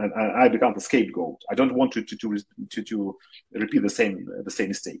I become the scapegoat. I don't want to repeat the same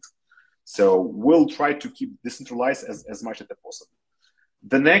mistakes. So we'll try to keep decentralized as much as possible.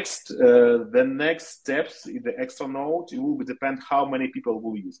 The next steps in the extrnode, it will depend how many people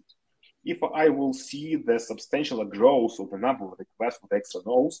will use it. If I will see the substantial growth of the number of requests for the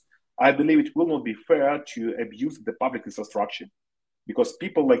extrnodes, I believe it will not be fair to abuse the public infrastructure, because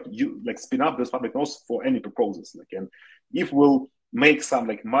people spin up those public nodes for any proposals. And if we'll make some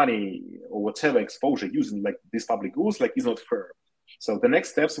money or whatever exposure using these public goods, it's not fair. So the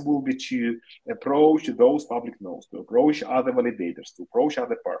next steps will be to approach those public nodes, to approach other validators, to approach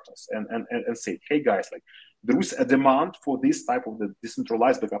other partners, and say, hey guys, there is a demand for this type of the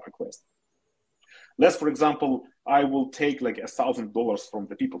decentralized backup request. Let's, for example, I will take $1,000 from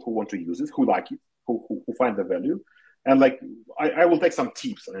the people who want to use it, who like it, who find the value, and I will take some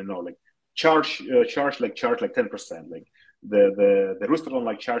tips. I don't know, charge 10%, the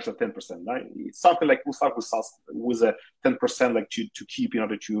restaurant charge 10%. It's something we'll start with a 10% to keep in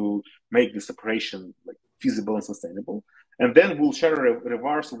order to make the separation feasible and sustainable, and then we'll share a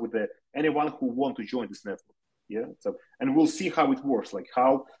reverse with anyone who want to join this network. Yeah, so and we'll see how it works,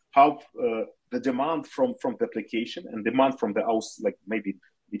 how the demand from the application and demand from the house, maybe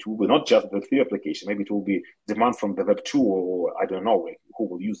it will be not just the free application, maybe it will be demand from the Web2, or I don't know who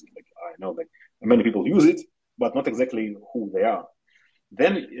will use it. I know many people use it, but not exactly who they are.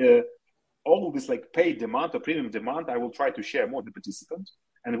 Then all of this paid demand or premium demand, I will try to share more with the participants,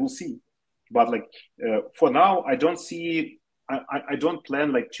 and we'll see. But for now, I don't see. I don't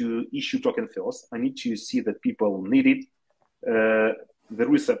plan to issue token first. I need to see that people need it.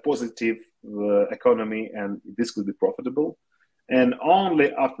 There is a positive economy, and this could be profitable. And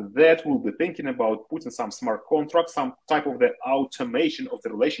only after that, we'll be thinking about putting some smart contracts, some type of the automation of the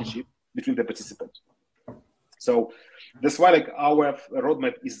relationship between the participants. So that's why our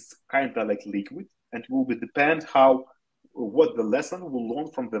roadmap is kind of liquid, and will be depend what the lesson will learn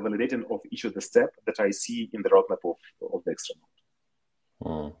from the validating of each of the steps that I see in the roadmap of the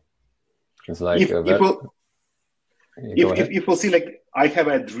extrnode. It's if we'll see I have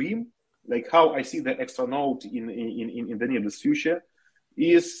a dream like how I see the extrnode in the nearest future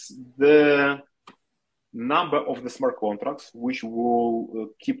is the number of the smart contracts which will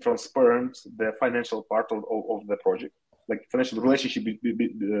keep transparent the financial part of the project, like financial relationship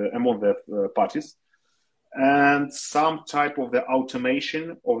among the parties, and some type of the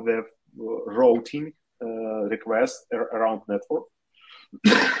automation of the routing request around network.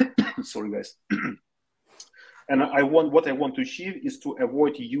 Sorry, guys. And what I want to achieve is to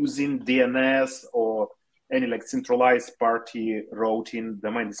avoid using DNS or any like centralized party routing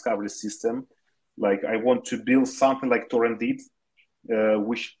domain discovery system. Like I want to build something like Torrent did,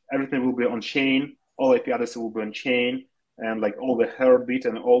 which everything will be on chain, all IP addresses will be on chain, and like all the heartbeat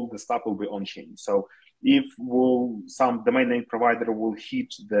and all the stuff will be on chain. So if some domain name provider will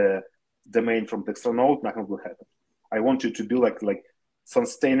hit the domain from the externode, nothing will happen. I want you to build like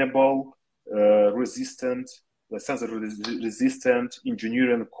sustainable, resistant, sensor resistant,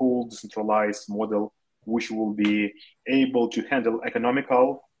 engineering cool, decentralized model, which will be able to handle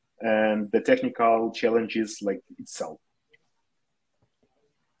economical and the technical challenges like itself.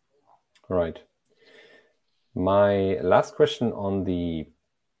 Right. My last question on the,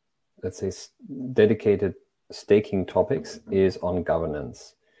 let's say, dedicated staking topics is on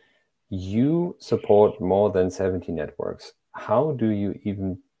governance. You support more than 70 networks. How do you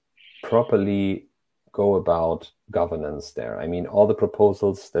even properly go about governance there? I mean, all the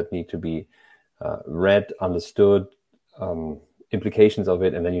proposals that need to be read, understood, implications of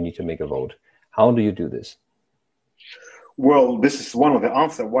it, and then you need to make a vote. How do you do this? Well, this is one of the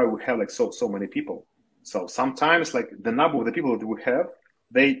answers why we have like so many people. So sometimes like the number of the people that we have,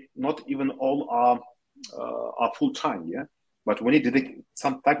 they not even all are full time, yeah. But we need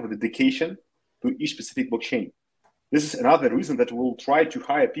some type of dedication to each specific blockchain. This is another reason that we'll try to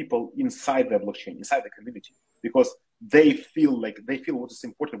hire people inside the blockchain, inside the community, because they feel what is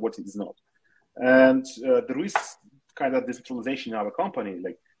important, what is not. And there is kind of decentralization in our company.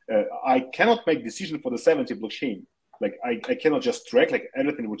 Like I cannot make decision for the 70 blockchain. Like I cannot just track like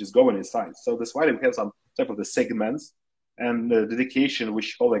everything which is going inside. So that's why we have some type of the segments and dedication,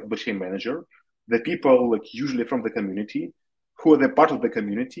 which call like blockchain manager. The people like usually from the community, who are the part of the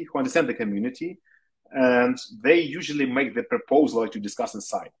community, who understand the community, and they usually make the proposal like, to discuss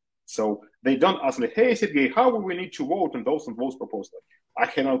inside. So they don't ask me, hey, Sergey, how will we need to vote on those proposals? I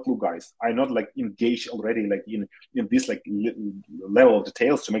cannot look, guys. I'm not like engaged already like in this like level of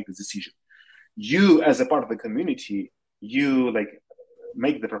details to make the decision. You, as a part of the community, you like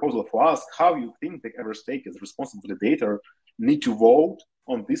make the proposal for us. How you think the Everstake as responsible validator need to vote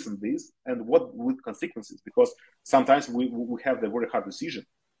on this and this, and what with consequences? Because sometimes we have the very hard decision.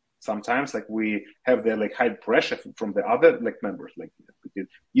 Sometimes like we have the like high pressure from the other like members. Like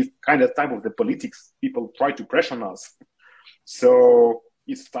it's kind of type of the politics. People try to pressure on us, so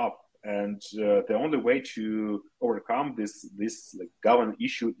it's tough. And the only way to overcome this like governance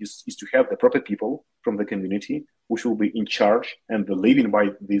issue is to have the proper people from the community which will be in charge and living by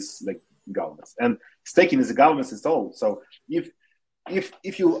this like governance. And staking is a governance is all. So if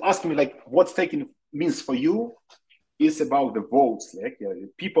you ask me like what staking means for you, it's about the votes. Like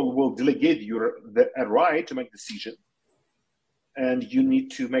people will delegate a right to make decision, and you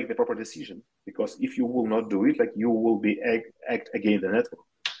need to make the proper decision, because if you will not do it, like you will be act against the network.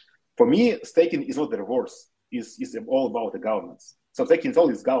 For me, staking is not the reverse. It's all about the governance. So staking is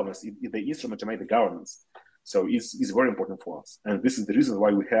always governance. It's the instrument to make the governance. So it's very important for us. And this is the reason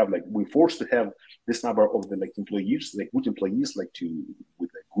why we're forced to have this number of the like employees, like good employees, like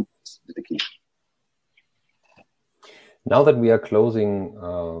with a good dedication. Now that we are closing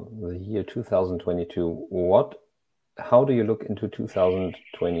the year 2022, how do you look into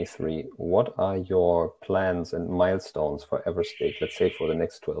 2023? What are your plans and milestones for Everstake, let's say for the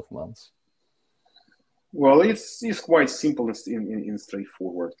next 12 months? Well, it's quite simple and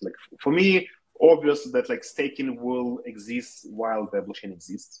straightforward. Like for me, obvious that like staking will exist while the blockchain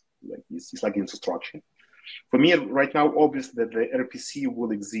exists. Like it's like infrastructure. For me, right now, obvious that the RPC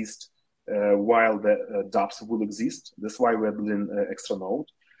will exist while the dApps will exist. That's why we're building extrnode.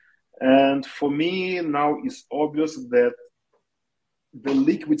 And for me now, it's obvious that the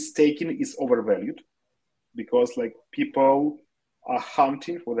liquid staking is overvalued, because like people are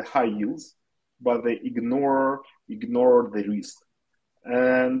hunting for the high yields, but they ignore the risk.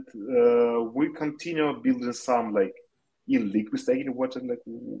 And we continue building some like illiquid staking,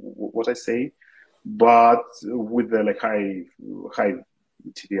 what I say, but with the like high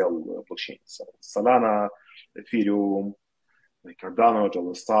TVL blockchain. So Solana, Ethereum, like Cardano, all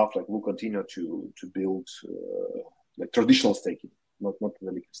the stuff, like we'll continue to build like traditional staking, not the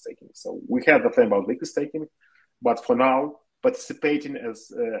liquid staking. So we have the plan about liquid staking, but for now participating as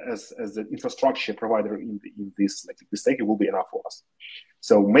the infrastructure provider in this stake will be enough for us.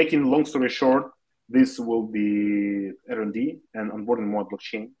 So making long story short, this will be R&D and onboarding more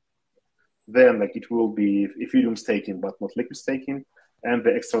blockchain. Then it will be Ethereum staking, but not liquid staking, and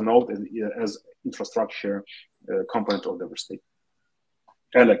the extrnode as infrastructure component of the Everstake.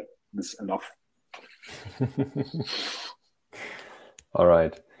 And this enough. All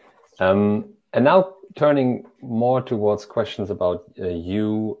right. And now turning more towards questions about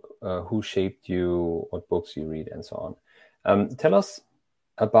you, who shaped you, what books you read, and so on. Tell us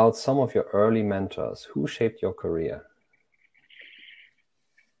about some of your early mentors. Who shaped your career?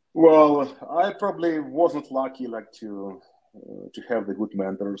 Well, I probably wasn't lucky to have the good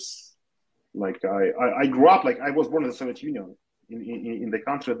mentors. I grew up I was born in the Soviet Union, in the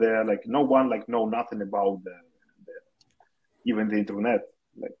country there. No one know nothing about even the internet.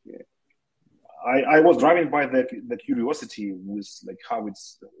 I was driving by the curiosity with how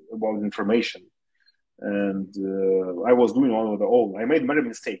it's about information, and I was doing all of the all. I made many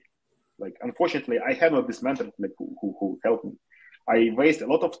mistakes. Unfortunately, I had not this mentor who helped me. I waste a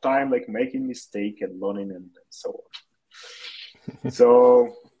lot of time making mistake and learning and so on.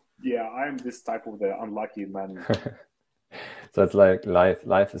 So yeah, I'm this type of the unlucky man. So it's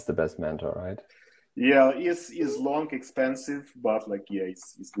life is the best mentor, right? Yeah, it's long, expensive, but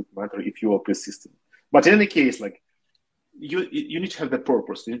it's good mentor if you are persistent. But in any case, you need to have the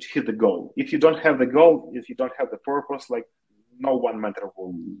purpose. You need to hit the goal. If you don't have the goal, if you don't have the purpose, no one mentor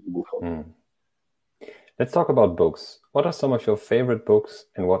will help. Mm. Let's talk about books. What are some of your favorite books,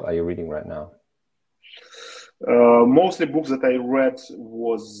 and what are you reading right now? Mostly books that I read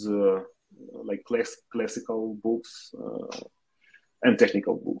was classical books and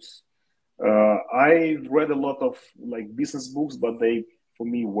technical books. I read a lot of business books, but they for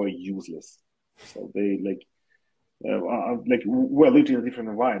me were useless. So they we lived in a different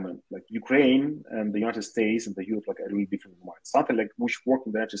environment. Ukraine and the United States and the Europe are really different environments. Something which worked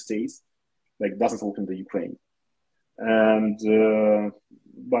in the United States doesn't work in the Ukraine. And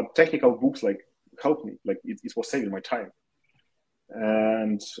but technical books helped me. It was saving my time.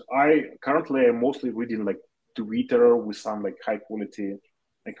 And I currently am mostly reading Twitter with some high quality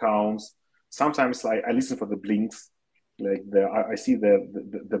accounts. Sometimes I listen for the blinks. I see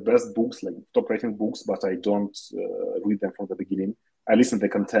the best books, top rating books, but I don't read them from the beginning. I listen to the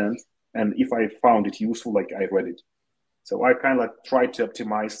content, and if I found it useful, I read it. So I kind of try to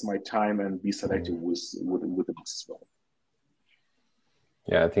optimize my time and be selective with the books as well.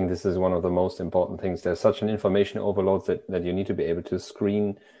 Yeah, I think this is one of the most important things. There's such an information overload that you need to be able to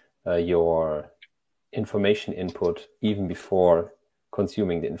screen your information input even before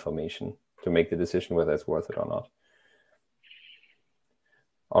consuming the information to make the decision whether it's worth it or not.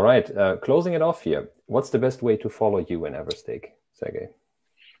 All right, closing it off here. What's the best way to follow you in Everstake, Sergey?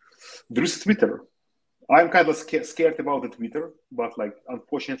 There is Twitter. I'm kind of scared about the Twitter, but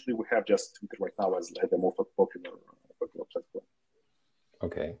unfortunately we have just Twitter right now as the most popular platform.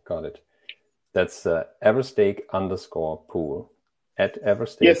 Okay, got it. That's Everstake_pool at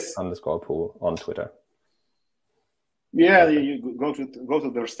Everstake_pool on Twitter. Yeah, you go to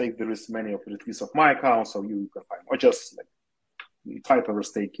Everstake. There is many of the tweets of my account, so you can find, or just type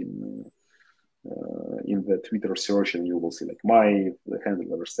Everstake in the Twitter search, and you will see my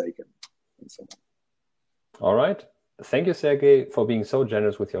handle Everstake and so on. All right. Thank you, Sergey, for being so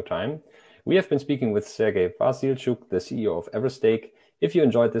generous with your time. We have been speaking with Sergey Vasilchuk, the CEO of Everstake. If you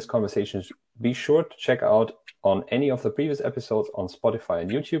enjoyed this conversation, be sure to check out on any of the previous episodes on Spotify and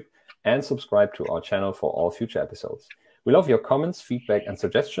YouTube, and subscribe to our channel for all future episodes. We love your comments, feedback, and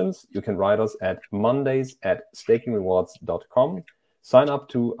suggestions. You can write us at mondays@stakingrewards.com. Sign up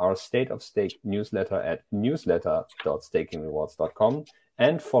to our State of Stake newsletter at newsletter.stakingrewards.com,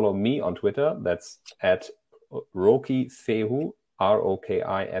 and follow me on Twitter. That's at Rokifehu,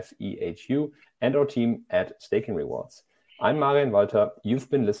 Rokifehu, and our team at Staking Rewards. I'm Marian Walter. You've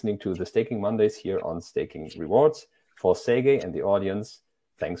been listening to the Staking Mondays here on Staking Rewards. For Sergey and the audience,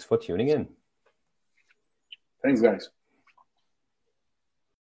 thanks for tuning in. Thanks, guys.